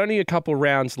because there's only a couple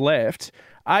rounds left.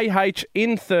 AH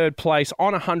in third place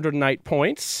on 108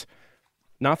 points.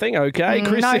 Nothing? Okay.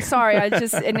 Kris, No, sorry.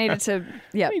 It needed to,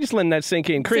 yeah. You just letting that sink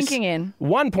in. Kris, Sinking in.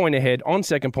 1 point ahead on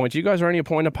second point. You guys are only a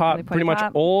point apart pretty much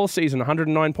all season.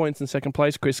 109 points in second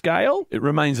place. Kris, Gale? It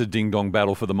remains a ding-dong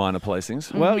battle for the minor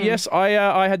placings. Well, yes,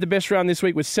 I had the best round this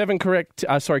week with 6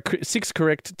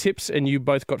 correct tips, and you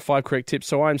both got 5 correct tips.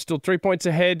 So I'm still 3 points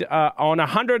ahead on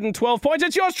 112 points.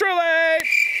 It's yours truly!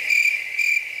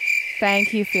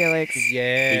 Thank you, Felix.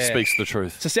 Yeah. He speaks the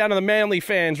truth. It's the sound of the Manly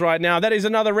fans right now. That is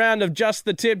another round of Just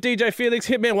the Tip. DJ Felix,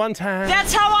 hit me one time.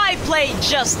 That's how I play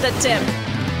Just the Tip.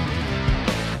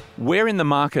 We're in the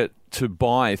market to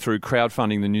buy through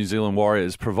crowdfunding the New Zealand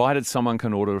Warriors, provided someone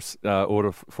can order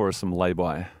for us some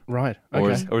lay-by. Right.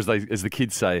 Okay. Or as they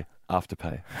kids say,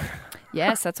 afterpay.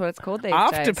 Yes, that's what it's called these days.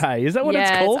 Afterpay? Is that what it's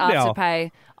called now? Yeah, it's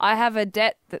Afterpay. I have a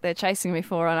debt that they're chasing me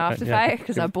for on Afterpay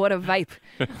because I bought a vape.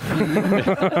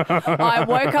 I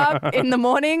woke up in the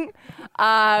morning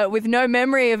with no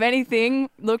memory of anything,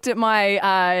 looked at my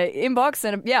inbox,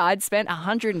 and I'd spent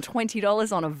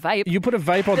 $120 on a vape. You put a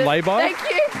vape on lay-by? Thank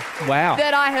you. Wow.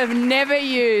 That I have never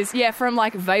used. Yeah, from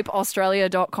like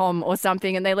vapeaustralia.com or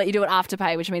something, and they let you do it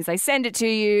Afterpay, which means they send it to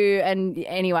you. And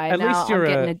anyway, I'm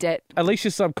getting a debt. At least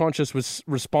your subconscious was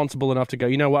responsible enough to go,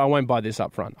 you know what, I won't buy this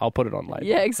up front. I'll put it on later.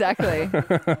 Yeah, exactly.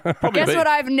 Guess what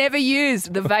I've never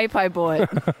used? The vape I bought.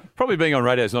 Probably being on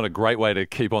radio is not a great way to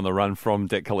keep on the run from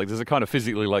debt collectors. It kind of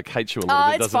physically hates you a little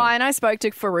bit, doesn't it's fine. I spoke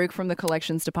to Farouk from the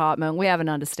collections department. We have an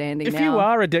understanding if now. you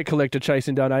are a debt collector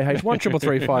chasing down AH,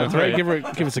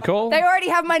 13353, give us a call. They already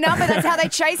have my number. That's how they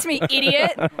chase me,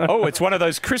 idiot. Oh, it's one of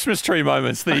those Christmas tree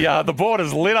moments. The board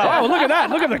is lit up. Oh, look at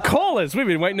that. Look at the callers. We've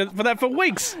been waiting for that for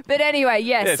weeks. But anyway,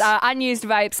 yes. Unused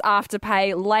vapes,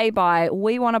 Afterpay, lay-by.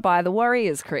 We want to buy the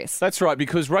Warriors, Kris. That's right,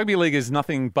 because rugby league is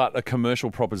nothing but a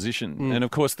commercial proposition. And,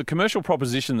 of course, the commercial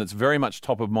proposition that's very much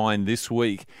top of mind this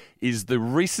week is the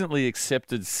recently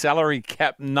accepted salary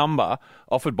cap number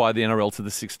offered by the NRL to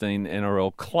the 16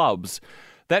 NRL clubs.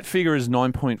 That figure is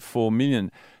 $9.4 million.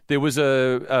 There was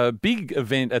a big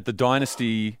event at the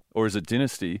Dynasty, or is it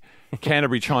Dynasty,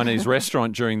 Canterbury Chinese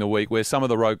restaurant during the week where some of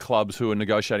the road clubs who were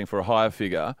negotiating for a higher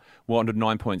figure wanted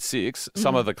 9.6.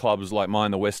 Some of the clubs like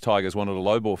mine, the West Tigers, wanted a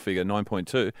lowball figure,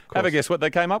 9.2. Have a guess what they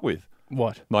came up with?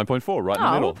 What? 9.4, right in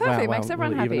the middle. Well, perfect. Makes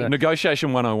everyone happy.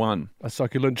 Negotiation 101. A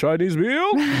succulent Chinese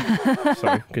meal?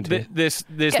 Sorry, continue.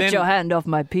 Get your hand off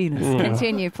my penis.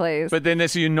 Continue, please. But then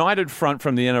there's a united front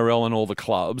from the NRL and all the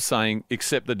clubs saying,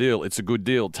 accept the deal. It's a good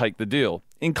deal. Take the deal.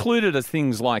 Included are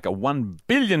things like a $1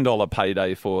 billion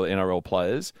payday for NRL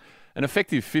players, an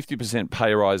effective 50%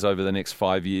 pay rise over the next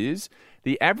 5 years,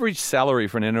 the average salary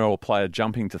for an NRL player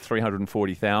jumping to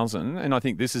 $340,000, and I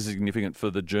think this is significant for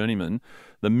the journeyman,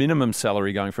 the minimum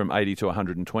salary going from 80 to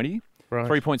 120, right.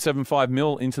 3.75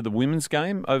 mil into the women's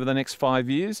game over the next 5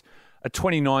 years, a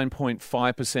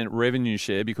 29.5% revenue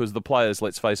share because the players,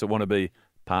 let's face it, want to be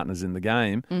partners in the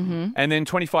game, and then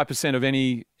 25% of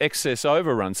any excess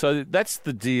overrun. So that's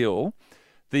the deal.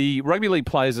 The Rugby League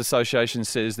Players Association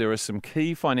says there are some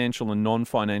key financial and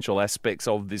non-financial aspects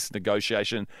of this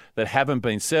negotiation that haven't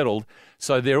been settled.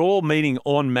 So they're all meeting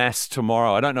en masse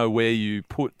tomorrow. I don't know where you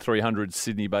put 300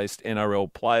 Sydney-based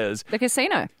NRL players. The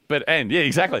casino.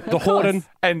 Exactly. The Horden.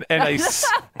 And a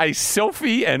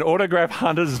selfie and autograph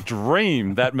hunter's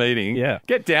dream, that meeting. Yeah.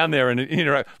 Get down there and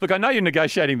interact. Look, I know you're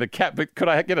negotiating the cap, but could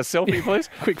I get a selfie, please?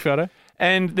 Quick photo.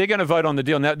 And they're going to vote on the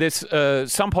deal. Now, there's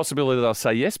some possibility they'll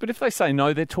say yes, but if they say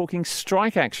no, they're talking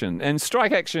strike action. And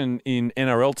strike action in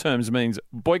NRL terms means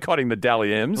boycotting the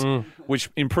Dally M's, which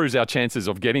improves our chances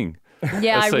of getting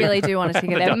Yeah, I Let's see. really do want a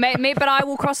ticket there. But I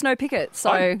will cross no picket.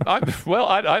 So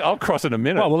I'll cross in a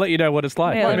minute. Well, we'll let you know what it's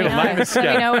like. yeah, let me middle name know. is Let me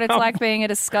Scab. know what it's like being a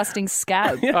disgusting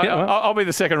scab. I'll be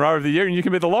the second row of the year and you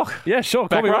can be the lock. Yeah, sure.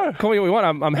 Call Back row. me what you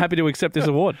want. I'm happy to accept this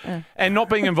award. And not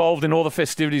being involved in all the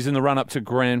festivities in the run-up to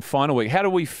grand final week. How do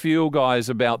we feel, guys,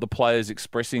 about the players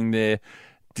expressing their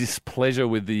displeasure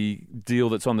with the deal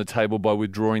that's on the table by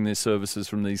withdrawing their services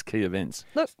from these key events?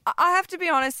 Look, I have to be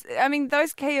honest. I mean,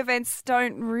 those key events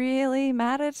don't really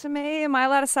matter to me. Am I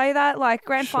allowed to say that? Like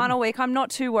grand final week, I'm not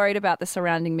too worried about the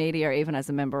surrounding media, even as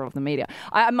a member of the media.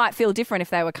 I might feel different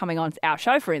if they were coming on our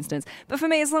show, for instance. But for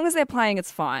me, as long as they're playing,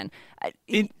 it's fine.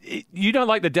 You don't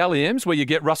like the Dally M's where you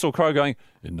get Russell Crowe going,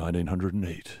 in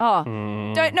 1908,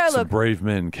 Don't know. some Look, brave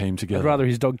men came I'd together. rather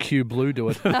his dog Q Blue do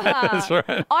it. That's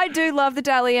right. I do love the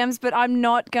Dally M's, but I'm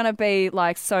not going to be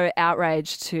like so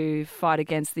outraged to fight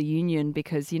against the union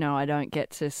because, I don't get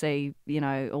to see,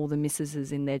 all the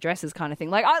missuses in their dresses kind of thing.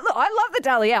 Like, I love the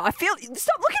Dally M.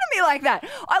 Stop looking at me like that.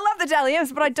 I love the Dally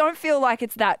M's, but I don't feel like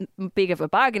it's that big of a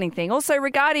bargaining thing. Also,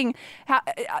 regarding how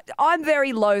I'm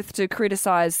very loath to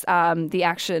criticise the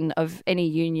action of any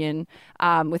union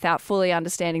without fully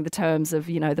understanding the terms of,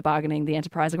 the bargaining, the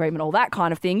enterprise agreement, all that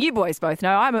kind of thing. You boys both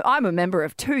know I'm a member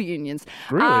of two unions.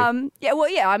 Really?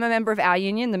 I'm a member of our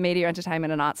union, the Media,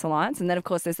 Entertainment and Arts Alliance. And then, of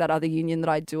course, there's that other union that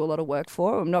I do a lot of work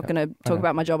for. I'm not going to talk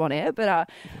about my job on air, but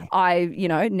I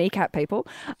kneecap people.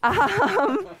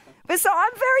 But so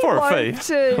I'm very loath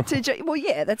to well,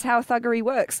 yeah, that's how thuggery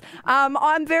works.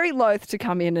 I'm very loath to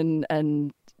come in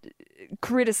and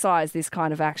criticise this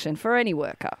kind of action for any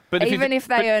worker, even if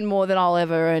they earn more than I'll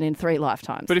ever earn in 3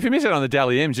 lifetimes. But if you miss it on the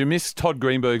Dally M's, you miss Todd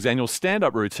Greenberg's annual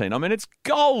stand-up routine. I mean, it's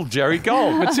gold, Jerry,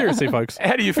 gold. But seriously, folks.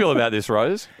 How do you feel about this,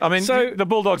 Rose? I mean, the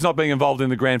Bulldogs not being involved in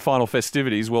the grand final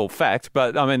festivities, well, fact,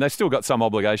 but, I mean, they still got some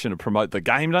obligation to promote the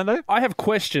game, don't they? I have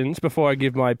questions before I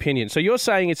give my opinion. So you're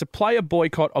saying it's a player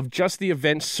boycott of just the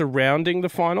events surrounding the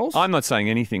finals? I'm not saying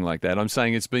anything like that. I'm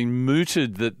saying it's been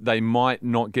mooted that they might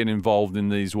not get involved in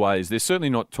these ways. They're certainly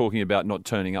not talking about not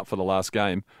turning up for the last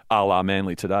game, a la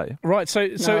Manly today. Right, so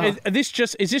is this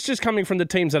just coming from the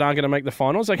teams that aren't going to make the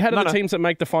finals? Like, how do the teams that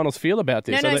make the finals feel about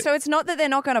this? So it's not that they're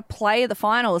not going to play the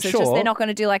finals. It's just they're not going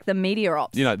to do like the media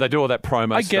ops. They do all that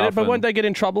promo stuff. I get it, but won't they get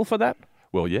in trouble for that?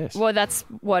 Well, yes. Well, that's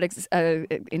what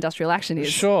industrial action is.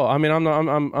 Sure. I mean, I'm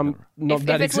not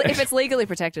that if it's legally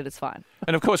protected, it's fine.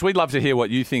 And of course, we'd love to hear what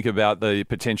you think about the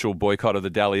potential boycott of the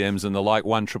Dally M's and the like.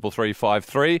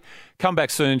 1-333-5-3. Come back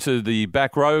soon to the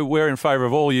back row. We're in favour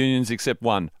of all unions except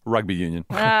one, rugby union.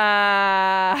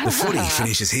 The footy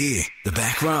finishes here. The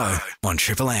back row on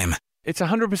Triple M. It's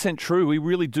 100% true. We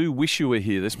really do wish you were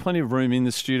here. There's plenty of room in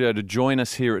the studio to join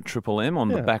us here at Triple M on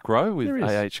the back row with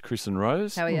AH, Kris and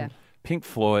Rose. Hell yeah. Pink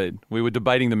Floyd. We were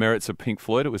debating the merits of Pink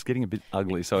Floyd. It was getting a bit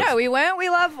ugly. No, we weren't. We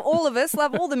love all of us.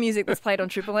 Love all the music that's played on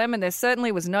Triple M, and there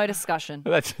certainly was no discussion.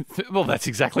 That's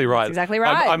exactly right. That's exactly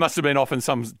right. I must have been off in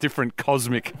some different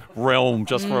cosmic realm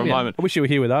just for a moment. I wish you were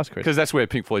here with us, Kris. Because that's where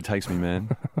Pink Floyd takes me,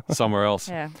 man. Somewhere else.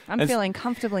 Yeah, I'm feeling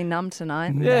comfortably numb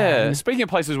tonight. Yeah. Speaking of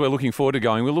places we're looking forward to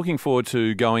going, we're looking forward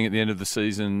to going at the end of the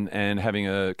season and having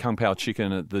a Kung Pao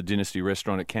chicken at the Dynasty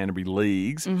restaurant at Canterbury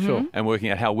Leagues. Sure. And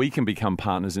working out how we can become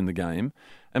partners in the game.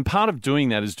 And part of doing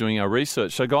that is doing our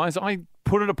research. So, guys, I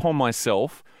put it upon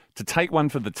myself to take one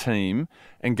for the team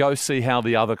and go see how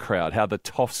the other crowd, how the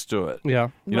Toffs do it.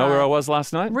 Yeah. You know where I was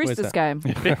last night? Roosters game.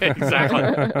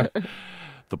 Exactly.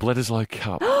 The Bledisloe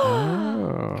Cup.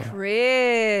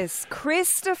 Chris.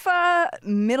 Christopher,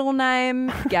 middle name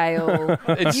Gale.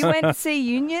 You went to see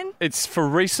Union? It's for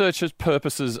researchers'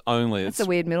 purposes only. That's a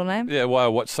weird middle name. Yeah, well, I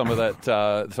watched some of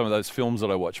those films that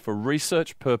I watched for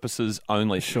research purposes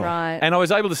only. Sure. Right. And I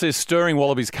was able to see a stirring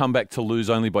Wallabies come back to lose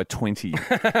only by 20.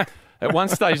 At one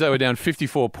stage, they were down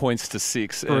 54 points to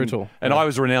 6. Brutal. And I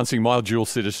was renouncing my dual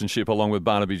citizenship along with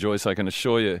Barnaby Joyce, I can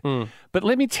assure you. But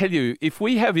let me tell you, if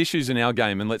we have issues in our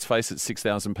game, and let's face it,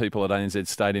 6,000 people at ANZ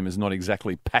Stadium is not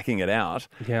exactly packing it out.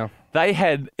 Yeah. They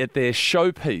had at their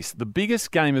showpiece, the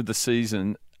biggest game of the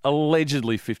season,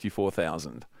 allegedly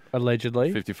 54,000.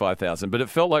 Allegedly. 55,000. But it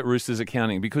felt like Roosters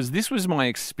accounting because this was my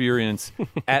experience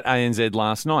at ANZ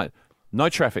last night. No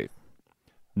traffic,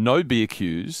 no beer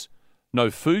queues, no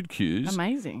food queues.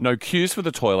 Amazing. No queues for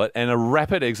the toilet, and a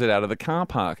rapid exit out of the car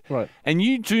park. Right. And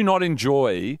you do not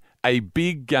enjoy a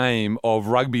big game of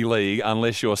rugby league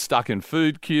unless you're stuck in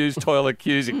food queues, toilet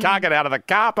queues. You can't get out of the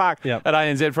car park at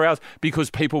ANZ for hours because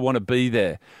people want to be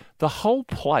there. The whole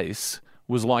place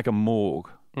was like a morgue.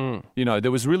 You know,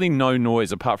 there was really no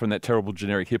noise apart from that terrible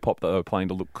generic hip-hop that they were playing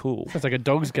to look cool. Sounds like a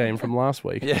Dogs game from last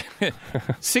week. Yeah.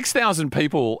 6,000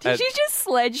 people. Did you just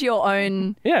sledge your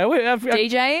own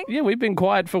DJing? Yeah, we've been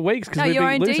quiet for weeks because we've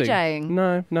been losing. DJing?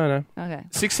 No. Okay.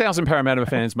 6,000 Parramatta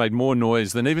fans made more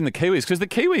noise than even the Kiwis because the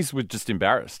Kiwis were just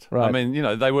embarrassed. Right. I mean, you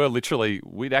know, they were literally,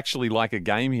 we'd actually like a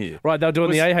game here. Right, they were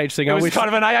doing the AH thing. It was kind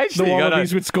of an AH thing. The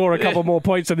Wallabies would score a couple more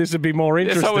points so this would be more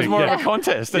interesting. So it was more of a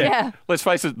contest. Yeah. Let's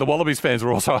face it, the Wallabies fans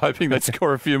were also hoping they'd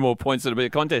score a few more points, it'd be a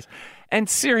contest. And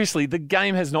seriously, the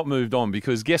game has not moved on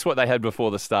because guess what they had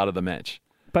before the start of the match?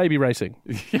 Baby racing.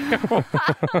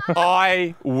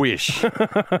 I wish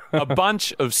a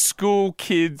bunch of school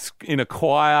kids in a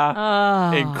choir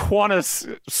in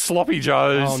Qantas sloppy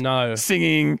joes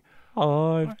singing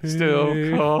I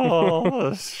still call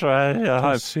Australia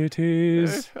home.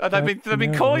 Cities. They've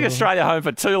been calling Australia home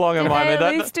for too long. Did they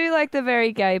at least do like the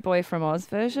very gay boy from Oz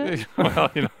version?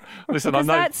 Well, you know, listen, I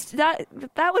know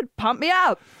that would pump me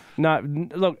up. No,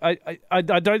 look, I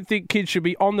don't think kids should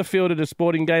be on the field at a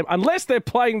sporting game unless they're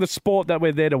playing the sport that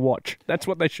we're there to watch. That's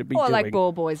what they should be doing. Or like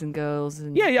ball boys and girls.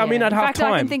 And, I mean at half fact,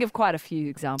 time. I can think of quite a few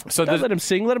examples. So don't let them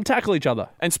sing, let them tackle each other.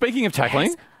 And speaking of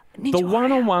tackling, the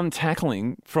one-on-one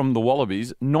tackling from the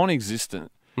Wallabies,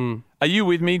 non-existent. Are you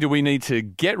with me? Do we need to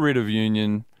get rid of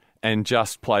union and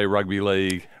just play rugby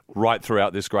league right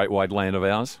throughout this great wide land of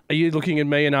ours? Are you looking at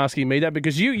me and asking me that?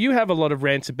 Because you have a lot of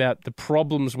rants about the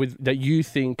problems that you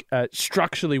think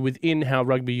structurally within how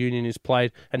rugby union is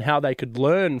played and how they could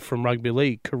learn from rugby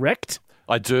league, correct?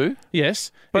 I do.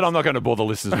 Yes. But I'm not going to bore the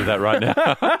listeners with that right now.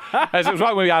 As it was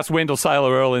right when we asked Wendell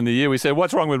Saylor early in the year, we said,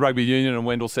 what's wrong with rugby union? And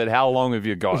Wendell said, how long have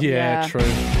you got? Yeah. True.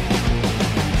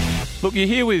 Look, you're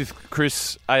here with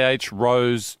Kris, AH,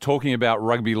 Rose, talking about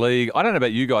rugby league. I don't know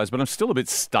about you guys, but I'm still a bit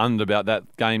stunned about that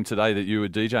game today that you were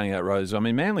DJing at, Rose. I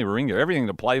mean, Manly Warringah, everything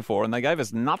to play for, and they gave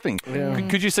us nothing. Yeah.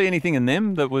 Could you see anything in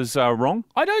them that was wrong?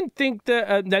 I don't think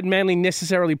that Manly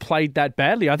necessarily played that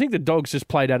badly. I think the Dogs just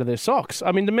played out of their socks.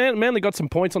 I mean, the Manly got some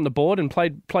points on the board and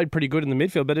played pretty good in the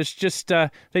midfield, but it's just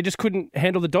they just couldn't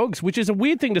handle the Dogs, which is a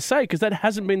weird thing to say because that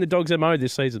hasn't been the Dogs' MO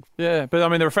this season. Yeah, but I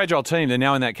mean, they're a fragile team. They're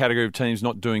now in that category of teams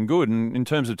not doing good. And in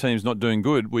terms of teams not doing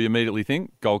good, we immediately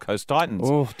think Gold Coast Titans.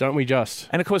 Oh, don't we just?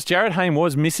 And of course, Jarryd Hayne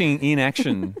was missing in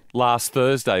action last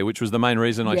Thursday, which was the main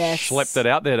reason I schlepped it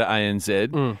out there to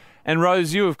ANZ. And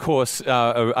Rose, you of course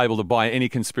are able to buy any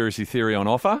conspiracy theory on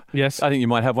offer. Yes. I think you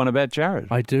might have one about Jarryd.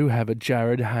 I do have a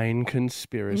Jarryd Hayne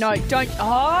conspiracy. No, don't.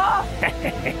 Oh!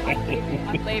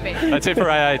 I'm leaving. That's it for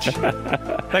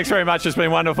AH. Thanks very much. It's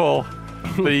been wonderful.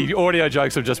 The audio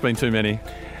jokes have just been too many.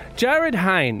 Jarryd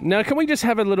Hayne. Now, can we just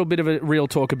have a little bit of a real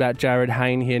talk about Jarryd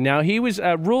Hayne here? Now, he was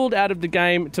ruled out of the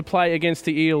game to play against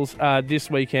the Eels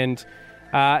this weekend.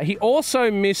 He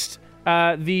also missed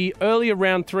the earlier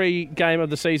round 3 game of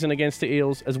the season against the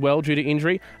Eels as well due to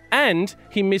injury, and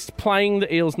he missed playing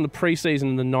the Eels in the preseason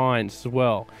in the Nines as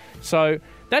well. So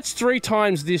that's 3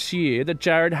 times this year that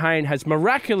Jarryd Hayne has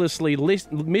miraculously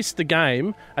missed the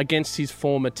game against his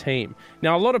former team.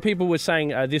 Now, a lot of people were saying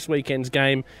this weekend's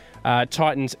game,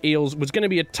 Titans-Eels, was going to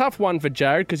be a tough one for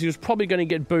Jarryd because he was probably going to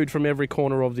get booed from every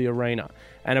corner of the arena.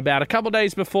 And about a couple of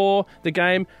days before the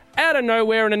game, out of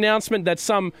nowhere, an announcement that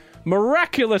some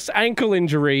miraculous ankle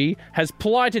injury has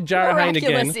plighted Jarryd Hayne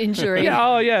again. Miraculous injury.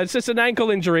 Yeah, it's just an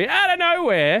ankle injury out of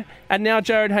nowhere. And now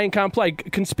Jarryd Hayne can't play.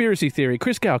 Conspiracy theory.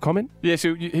 Chris Gale, comment? Yeah,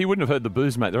 so he wouldn't have heard the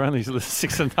boos, mate. There are only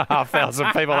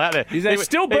 6,500 people out there. They're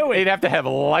still booing. He'd have to have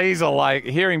laser-like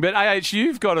hearing. But, AH,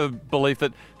 you've got a belief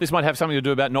that this might have something to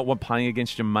do about not playing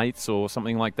against your mates or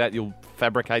something like that. You'll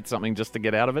fabricate something just to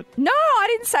get out of it? No, I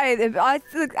didn't say that. I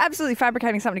absolutely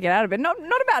fabricating something to get out of it. Not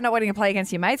about not wanting to play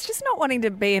against your mates, just not wanting to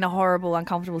be in a horrible,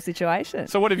 uncomfortable situation.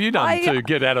 So what have you done to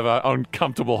get out of an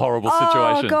uncomfortable, horrible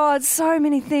situation? Oh, God, so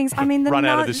many things. I mean,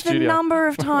 the number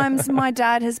of times my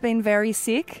dad has been very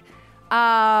sick.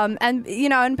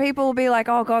 And people will be like,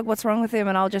 oh, God, what's wrong with him?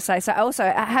 And I'll just say, so also,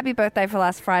 happy birthday for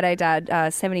last Friday,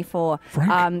 Dad, 74.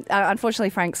 Frank? Unfortunately,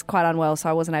 Frank's quite unwell, so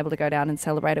I wasn't able to go down and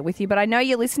celebrate it with you. But I know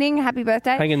you're listening. Happy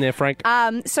birthday. Hang in there, Frank.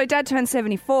 So Dad turned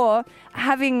 74.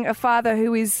 Having a father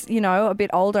who is, a bit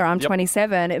older, I'm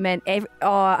 27, it meant,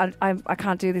 I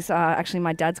can't do this. Actually,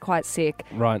 my dad's quite sick.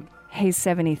 Right. He's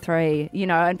 73,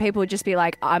 and people would just be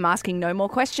like, I'm asking no more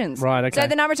questions. Right, okay. So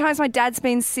the number of times my dad's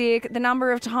been sick, the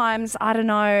number of times, I don't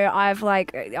know,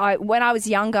 when I was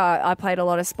younger, I played a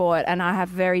lot of sport and I have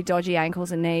very dodgy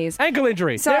ankles and knees. Ankle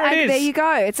injury. So there it is. There you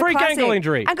go. It's freak a classic ankle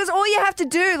injury. And because all you have to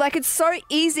do, it's so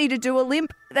easy to do a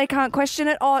limp, they can't question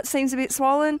it. Oh, it seems a bit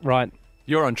swollen. Right.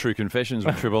 You're on True Confessions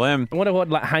with Triple M. I wonder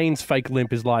what Hayne's fake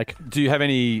limp is like. Do you have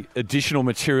any additional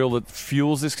material that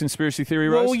fuels this conspiracy theory,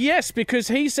 Rose? Well, yes, because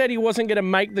he said he wasn't going to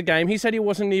make the game. He said he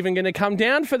wasn't even going to come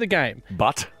down for the game.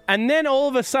 But? And then all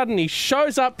of a sudden he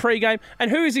shows up pre-game,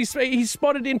 and who is he? He's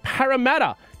spotted in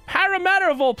Parramatta. Parramatta,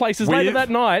 of all places, later that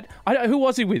night. Who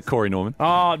was he with? Corey Norman.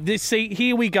 Oh,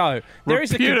 here we go.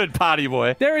 Reputed party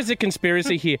boy. There is a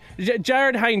conspiracy here.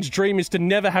 Jarryd Hayne's dream is to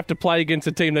never have to play against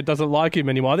a team that doesn't like him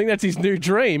anymore. I think that's his new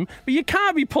dream. But you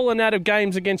can't be pulling out of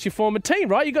games against your former team,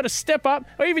 right? You've got to step up,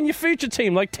 or even your future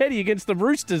team, like Teddy against the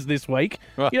Roosters this week.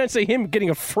 Right. You don't see him getting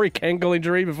a freak ankle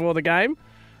injury before the game.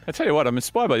 I tell you what, I'm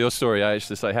inspired by your story, Age,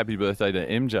 to say happy birthday to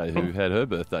MJ, who had her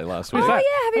birthday last week. Oh,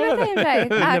 yeah, happy birthday,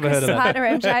 MJ. Never heard of that. Partner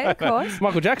MJ, of course.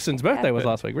 Michael Jackson's birthday was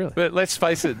last week, really. But let's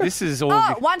face it, this is all...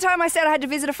 Oh, one time I said I had to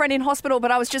visit a friend in hospital,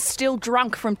 but I was just still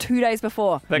drunk from 2 days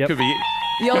before. That could be...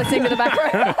 You're listening to the back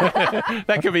row.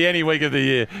 That could be any week of the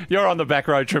year. You're on the back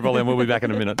row, Triple M. We'll be back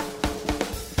in a minute.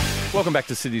 Welcome back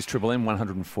to Sydney's Triple M,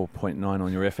 104.9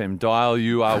 on your FM dial.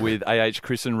 You are with AH,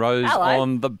 Kris and Rose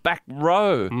on the back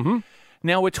row. Mm-hmm.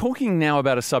 Now, we're talking now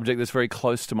about a subject that's very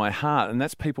close to my heart, and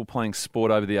that's people playing sport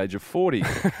over the age of 40.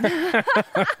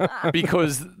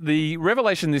 Because the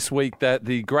revelation this week that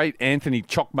the great Anthony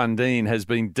Chock Mundine has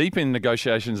been deep in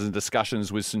negotiations and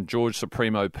discussions with St George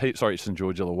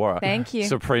Illawarra. Thank you.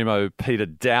 Supremo Peter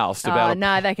Doust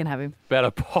no, they can have him. about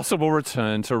a possible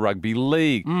return to rugby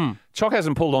league. Chock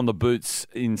hasn't pulled on the boots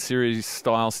in series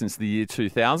style since the year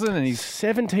 2000, and he's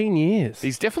 17 years.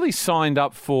 He's definitely signed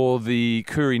up for the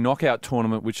Koori Knockout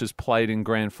tournament, which is played in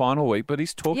Grand Final week. But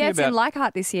he's talking about it's in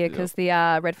Leichhardt this year because the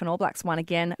Redfern All Blacks won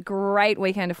again. Great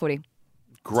weekend of footy.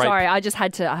 Great. Sorry, I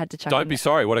had to chuck. Don't be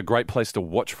sorry. What a great place to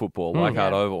watch football,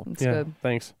 Leichhardt Oval. It's good.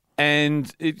 Thanks. And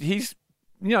he's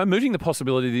mooting the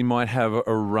possibility that he might have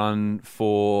a run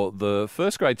for the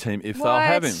first grade team if they'll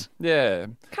have him. Yeah.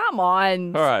 Come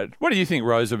on. All right. What do you think,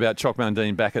 Rose, about Chock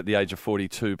Mundine back at the age of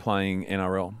 42 playing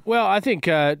NRL? Well, I think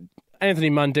Anthony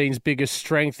Mundine's biggest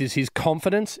strength is his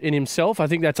confidence in himself. I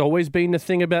think that's always been the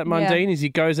thing about Mundine is he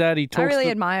goes out, he talks. I really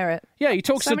admire it. Yeah, he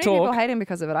talks so the many talk. people hate him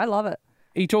because of it. I love it.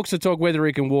 He talks the talk whether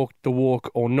he can walk the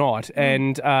walk or not.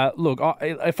 And look,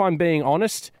 if I'm being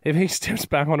honest, if he steps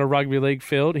back on a rugby league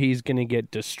field, he's going to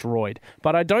get destroyed.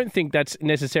 But I don't think that's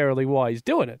necessarily why he's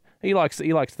doing it. He likes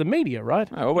the media, right?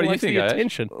 Oh, well, what do you think? The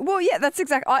attention. Well, yeah, that's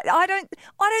exactly. I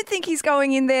don't think he's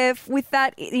going in there with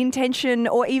that intention,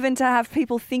 or even to have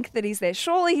people think that he's there.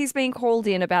 Surely he's being called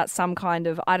in about some kind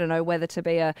of, I don't know, whether to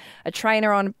be a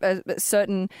trainer on a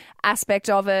certain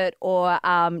aspect of it, or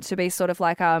to be sort of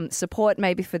like support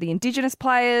maybe for the Indigenous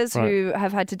players who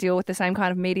have had to deal with the same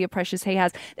kind of media pressures he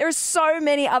has. There are so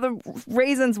many other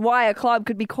reasons why a club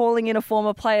could be calling in a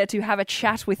former player to have a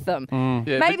chat with them.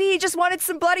 Yeah, maybe he just wanted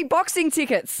some bloody boxing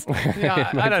tickets.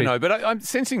 Yeah, I don't know, but I'm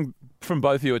sensing from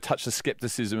both of you a touch of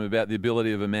scepticism about the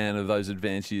ability of a man of those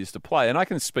advanced years to play, and I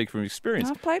can speak from experience.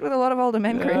 I've played with a lot of older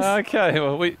men, Kris. Okay,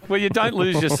 well, you don't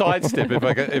lose your sidestep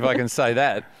if I can say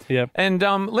that. Yeah. And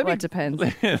it depends.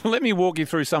 Let me walk you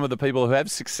through some of the people who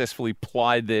have successfully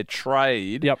plied their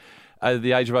trade. Yep. At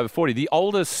the age of over 40. The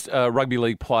oldest rugby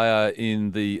league player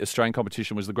in the Australian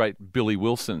competition was the great Billy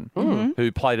Wilson,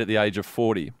 who played at the age of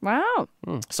 40. Wow.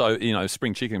 So,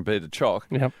 spring chicken compared to Chock.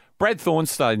 Yep. Brad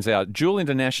Thornstein's out, dual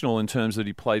international in terms that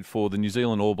he played for the New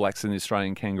Zealand All Blacks and the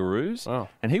Australian Kangaroos. Wow.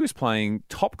 And he was playing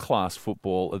top-class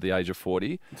football at the age of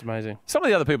 40. It's amazing. Some of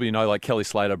the other people like Kelly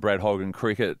Slater, Brad Hogan,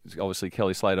 cricket, obviously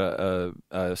Kelly Slater,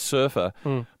 a surfer.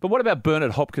 But what about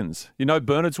Bernard Hopkins? You know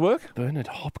Bernard's work? Bernard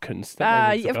Hopkins?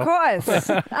 Of course.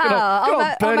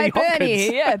 Bernie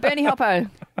Hopkins. Yeah, Bernie Hoppo.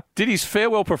 Did his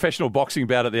farewell professional boxing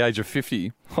bout at the age of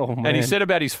 50. Oh, man. And he said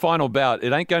about his final bout,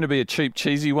 it ain't going to be a cheap,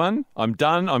 cheesy one. I'm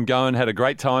done. I'm going. Had a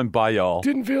great time. Bye, y'all.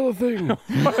 Didn't feel a thing.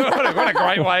 what a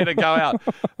great way to go out.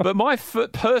 But my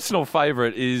personal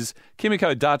favourite is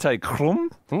Kimiko Date Krum,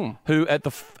 who at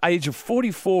the age of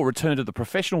 44 returned to the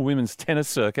professional women's tennis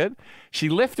circuit. She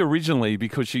left originally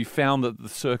because she found that the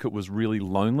circuit was really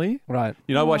lonely. Right.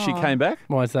 You know why she came back?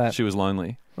 Why is that? She was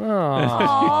lonely.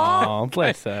 Oh,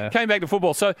 bless her. Came back to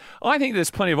football. So I think there's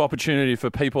plenty of opportunity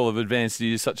for people of advanced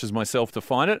years such as myself to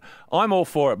find it. I'm all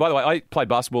for it. By the way, I played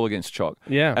basketball against Chock.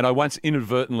 Yeah. And I once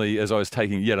inadvertently, as I was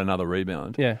taking yet another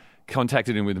rebound,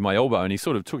 contacted him with my elbow, and he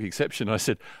sort of took exception. I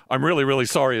said, I'm really, really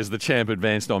sorry as the champ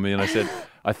advanced on me. And I said,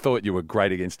 I thought you were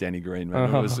great against Danny Green,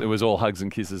 man. It was all hugs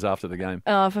and kisses after the game.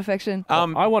 Oh, perfection.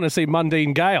 I want to see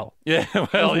Mundine Gale. Yeah,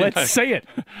 well, let's see it.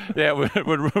 Yeah, it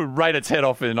would rate its head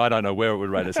off, and I don't know where it would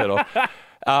rate its head off.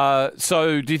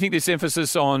 So do you think this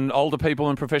emphasis on older people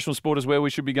and professional sport is where we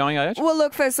should be going, AH? Well,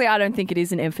 look, firstly, I don't think it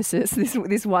is an emphasis,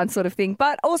 this one sort of thing.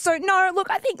 But also, no, look,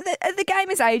 I think that the game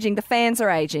is aging, the fans are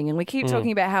aging, and we keep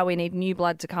talking about how we need new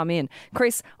blood to come in.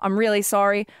 Kris, I'm really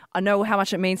sorry. I know how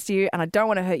much it means to you, and I don't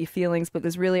want to hurt your feelings, but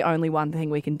there's really only one thing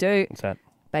we can do. What's that?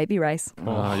 Baby race.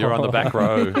 Oh, you're on the back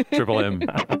row, Triple M.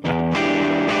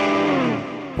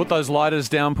 Put those lighters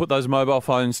down, put those mobile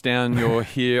phones down. You're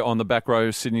here on the back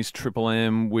row, Sydney's Triple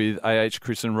M with AH,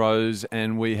 Kris and Rose,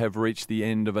 and we have reached the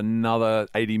end of another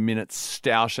 80 minutes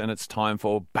stoush, and it's time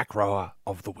for Back Rower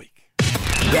of the Week.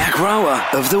 Back Rower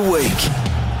of the Week.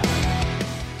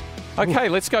 Okay,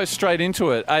 let's go straight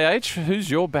into it. AH,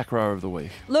 who's your back rower of the week?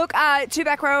 Look, 2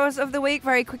 back rowers of the week,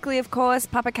 very quickly, of course.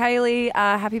 Papa Kaylee,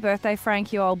 happy birthday,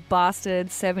 Frank, you old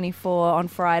bastard, 74 on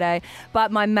Friday.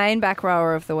 But my main back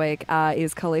rower of the week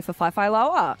is Khalifa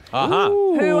Faifailoa,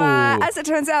 who, as it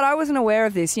turns out, I wasn't aware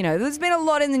of this. You know, there's been a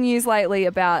lot in the news lately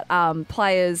about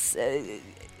players...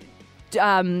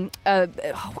 I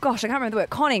can't remember the word.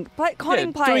 Conning players.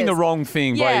 Doing the wrong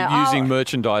thing by using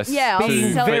merchandise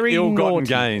to very ill-gotten naughty.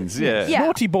 gains. Yeah.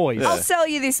 Naughty boys. I'll sell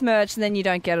you this merch and then you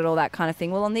don't get it, all that kind of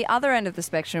thing. Well, on the other end of the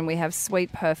spectrum, we have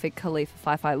sweet, perfect Khalifa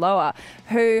Faifailoa,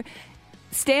 who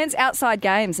stands outside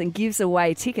games and gives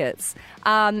away tickets.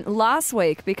 Last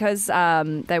week, because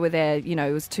they were there, you know,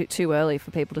 it was too early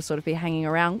for people to sort of be hanging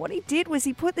around, what he did was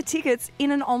he put the tickets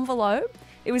in an envelope.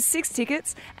 It was 6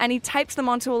 tickets, and he taped them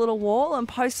onto a little wall and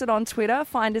posted on Twitter,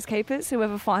 finders keepers,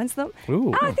 whoever finds them. Ooh.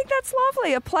 And I think that's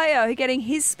lovely. A player who getting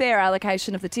his spare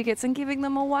allocation of the tickets and giving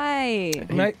them away.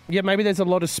 Maybe there's a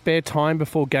lot of spare time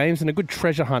before games, and a good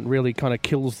treasure hunt really kind of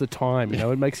kills the time. You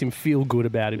know, it makes him feel good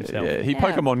about himself. Yeah, he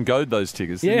Pokemon Go'd those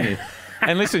tickets, didn't he?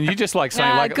 And listen, you just like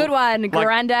saying... good one,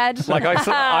 Grandad. Like I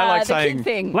like saying... kid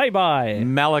thing. Lay by.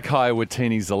 Malachi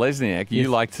Watini-Zalesniak, you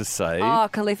like to say... Oh,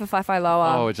 Khalifa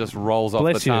Faifailoa. Oh, it just rolls off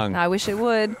Bless the tongue. I wish it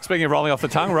would. Speaking of rolling off the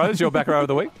tongue, Rose, your back row of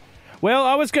the week? Well,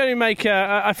 I was going to make...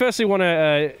 I firstly want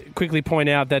to quickly point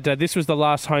out that this was the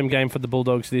last home game for the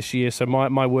Bulldogs this year, so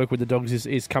my work with the Dogs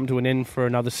is come to an end for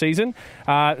another season.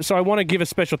 So I want to give a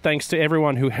special thanks to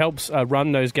everyone who helps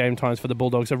run those game times for the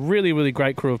Bulldogs. A really, really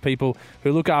great crew of people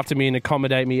who look after me and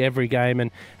accommodate me every game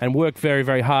and work very,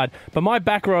 very hard. But my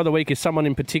back row of the week is someone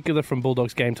in particular from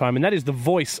Bulldogs game time, and that is the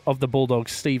voice of the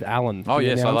Bulldogs, Steve Allen. Oh,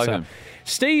 yes, I like him.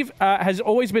 Steve has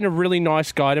always been a really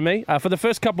nice guy to me. For the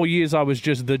first couple of years, I was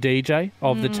just the DJ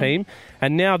of the team.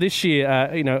 And now this year,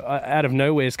 out of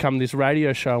nowhere has come this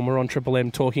radio show, and we're on Triple M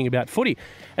talking about footy.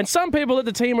 And some people at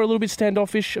the team are a little bit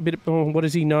standoffish, a bit, what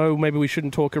does he know? Maybe we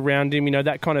shouldn't talk around him,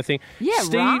 that kind of thing. Yeah,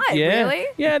 Steve, right, really?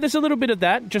 Yeah, there's a little bit of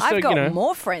that. Just I've got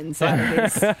more friends out of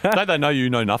this. Don't they know you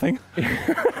know nothing?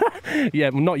 Yeah,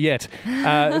 well, not yet.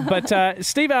 But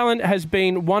Steve Allen has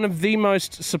been one of the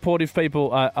most supportive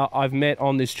people I've met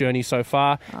on this journey so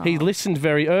far. Oh. He listened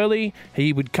very early.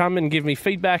 He would come and give me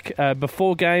feedback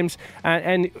before games.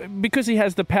 And because he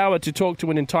has the power to talk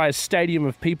to an entire stadium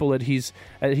of people at his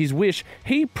wish,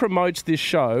 he promotes this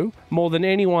show more than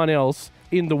anyone else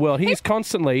in the world. He's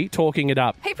constantly talking it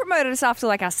up. He promoted us after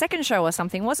like our second show or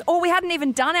something, or we hadn't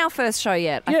even done our first show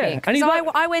yet, I think. And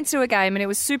I went to a game and it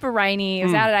was super rainy. It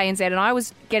was out at ANZ and I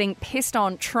was getting pissed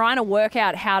on trying to work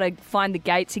out how to find the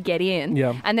gate to get in.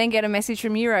 Yeah. And then get a message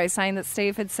from Euro saying that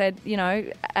Steve had said,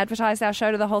 advertised our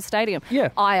show to the whole stadium.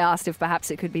 Yeah. I asked if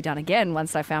perhaps it could be done again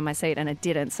once I found my seat and it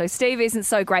didn't. So Steve isn't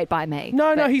so great by me.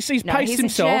 No, he's paced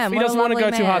himself. He doesn't want to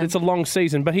go too hard. It's a long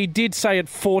season. But he did say it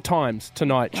 4 times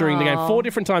tonight during the game. 4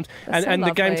 different times. And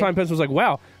the game time person was like,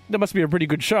 wow, that must be a pretty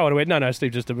good show. And I went, no,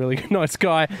 Steve's just a really nice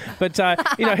guy. But,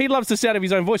 he loves the sound of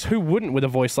his own voice. Who wouldn't with a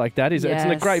voice like that? It's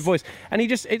a great voice. And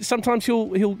sometimes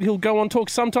he'll go on talk.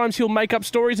 Sometimes he'll make up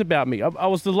stories about me. I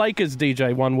was the Lakers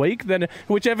DJ one week. Then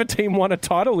whichever team won a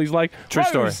title, he's like, true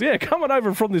story. Yeah, coming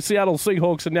over from the Seattle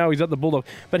Seahawks and now he's at the Bulldogs.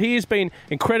 But he has been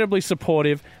incredibly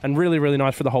supportive and really, really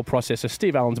nice for the whole process. So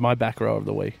Steve Allen's my back row of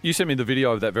the week. You sent me the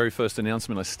video of that very first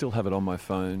announcement. I still have it on my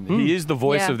phone. He is the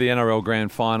voice of the NRL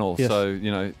Grand Final. Yes.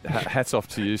 So, hats off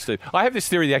to you, Steve. I have this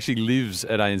theory he actually lives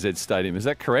at ANZ Stadium. Is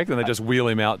that correct? And they just wheel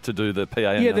him out to do the PA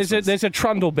announcements? Yeah, there's a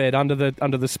trundle bed under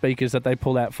the speakers that they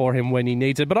pull out for him when he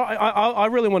needs it. But I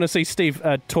really want to see Steve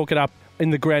talk it up in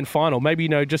the grand final. Maybe,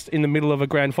 just in the middle of a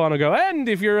grand final go, and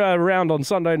if you're around on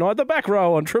Sunday night, the back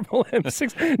row on Triple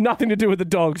M6. Nothing to do with the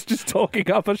Dogs, just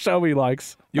talking up a show he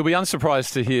likes. You'll be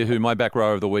unsurprised to hear who my back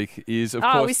row of the week is, of Oh,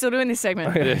 course. are we still doing this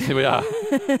segment? Yeah, here we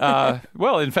are.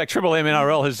 Well, in fact, Triple M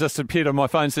NRL has just appeared on my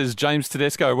phone, says James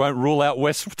Tedesco won't rule out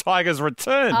West Tigers'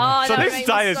 return. Oh, so that this makes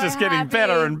day me is so just getting happy.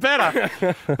 better and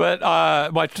better. But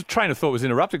my train of thought was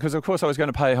interrupted because, of course, I was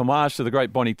going to pay homage to the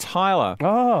great Bonnie Tyler,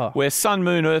 where Sun,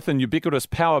 Moon, Earth and ubiquitous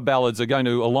power ballads are going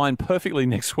to align perfectly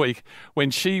next week when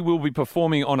she will be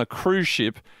performing on a cruise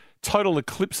ship, total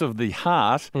eclipse of the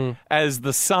heart, as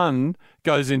the sun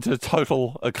goes into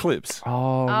total eclipse.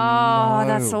 Oh,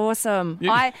 that's awesome.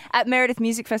 At Meredith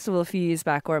Music Festival a few years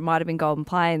back, or it might have been Golden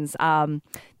Plains,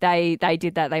 they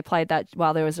did that. They played that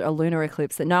while there was a lunar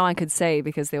eclipse that no one could see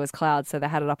because there was clouds, so they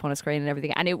had it up on a screen and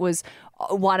everything. And it was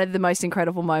one of the most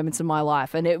incredible moments of my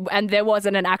life. And there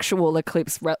wasn't an actual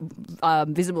eclipse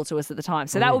visible to us at the time.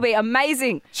 So that will be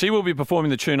amazing. She will be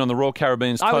performing the tune on the Royal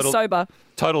Caribbean's I was sober.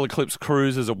 Total Eclipse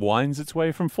cruise as it winds its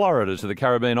way from Florida to the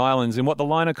Caribbean islands in what the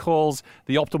liner calls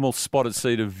the optimal spot at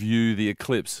sea to view the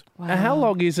eclipse. Wow. How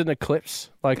long is an eclipse?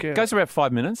 It goes about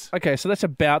 5 minutes. Okay, so that's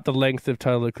about the length of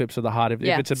total eclipse of the heart. If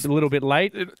it's a little bit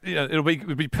late, it'll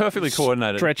be perfectly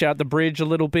coordinated. Stretch out the bridge a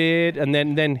little bit, and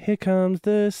then here comes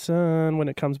the sun when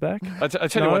it comes back. I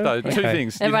tell you what, though, two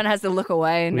things. Everyone has to look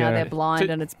away, and now they're blind,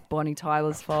 and it's Bonnie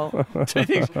Tyler's fault. Two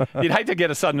things. You'd hate to get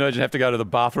a sudden urge and have to go to the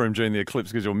bathroom during the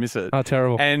eclipse because you'll miss it. Oh,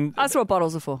 terrible. And that's what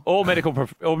bottles are for. All medical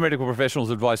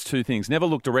professionals advise two things. Never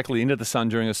look directly into the sun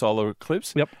during a solar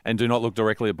eclipse. Yep. And do not look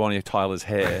directly at Bonnie Tyler's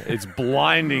hair. It's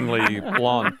blindingly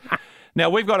blonde. Now,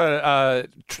 we've got a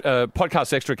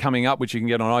podcast extra coming up, which you can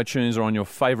get on iTunes or on your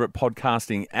favourite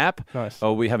podcasting app. Nice.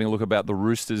 We'll be having a look about the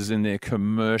Roosters in their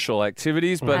commercial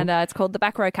activities. But And it's called the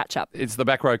Back Row Catch-Up. It's the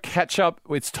Back Row Catch-Up.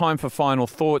 It's time for final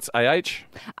thoughts,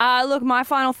 AH. Look, my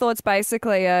final thoughts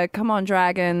basically are come on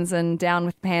Dragons and down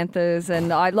with Panthers.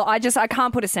 And I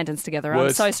can't put a sentence together.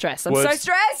 I'm so stressed. I'm so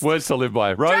stressed. Words to live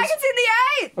by. Rose? Dragons in the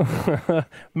 8!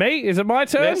 Me? Is it my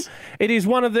turn? Yes.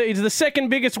 It's the second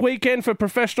biggest weekend for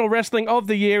professional wrestling of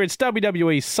the year. It's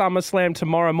WWE SummerSlam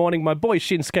tomorrow morning. My boy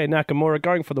Shinsuke Nakamura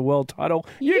going for the world title.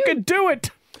 You can do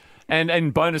it!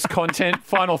 And bonus content,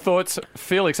 final thoughts,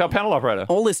 Felix, our panel operator.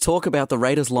 All this talk about the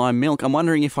Raiders lime milk, I'm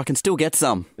wondering if I can still get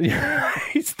some.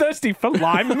 He's thirsty for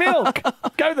lime milk.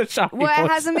 Go the Sharky Well, it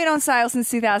boys. hasn't been on sale since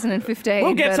 2015.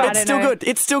 We'll get but some. I don't It's still know. good.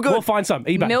 It's still good. We'll find some.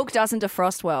 eBay. Milk doesn't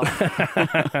defrost well.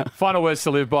 Final words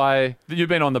to live by. You've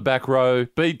been on the back row.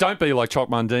 Don't be like Is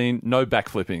Mundine. No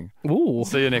backflipping. Ooh.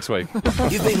 See you next week.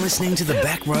 You've been listening to the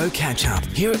Back Row Catch Up.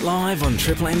 Hear it live on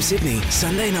Triple M Sydney,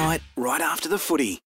 Sunday night, right after the footy.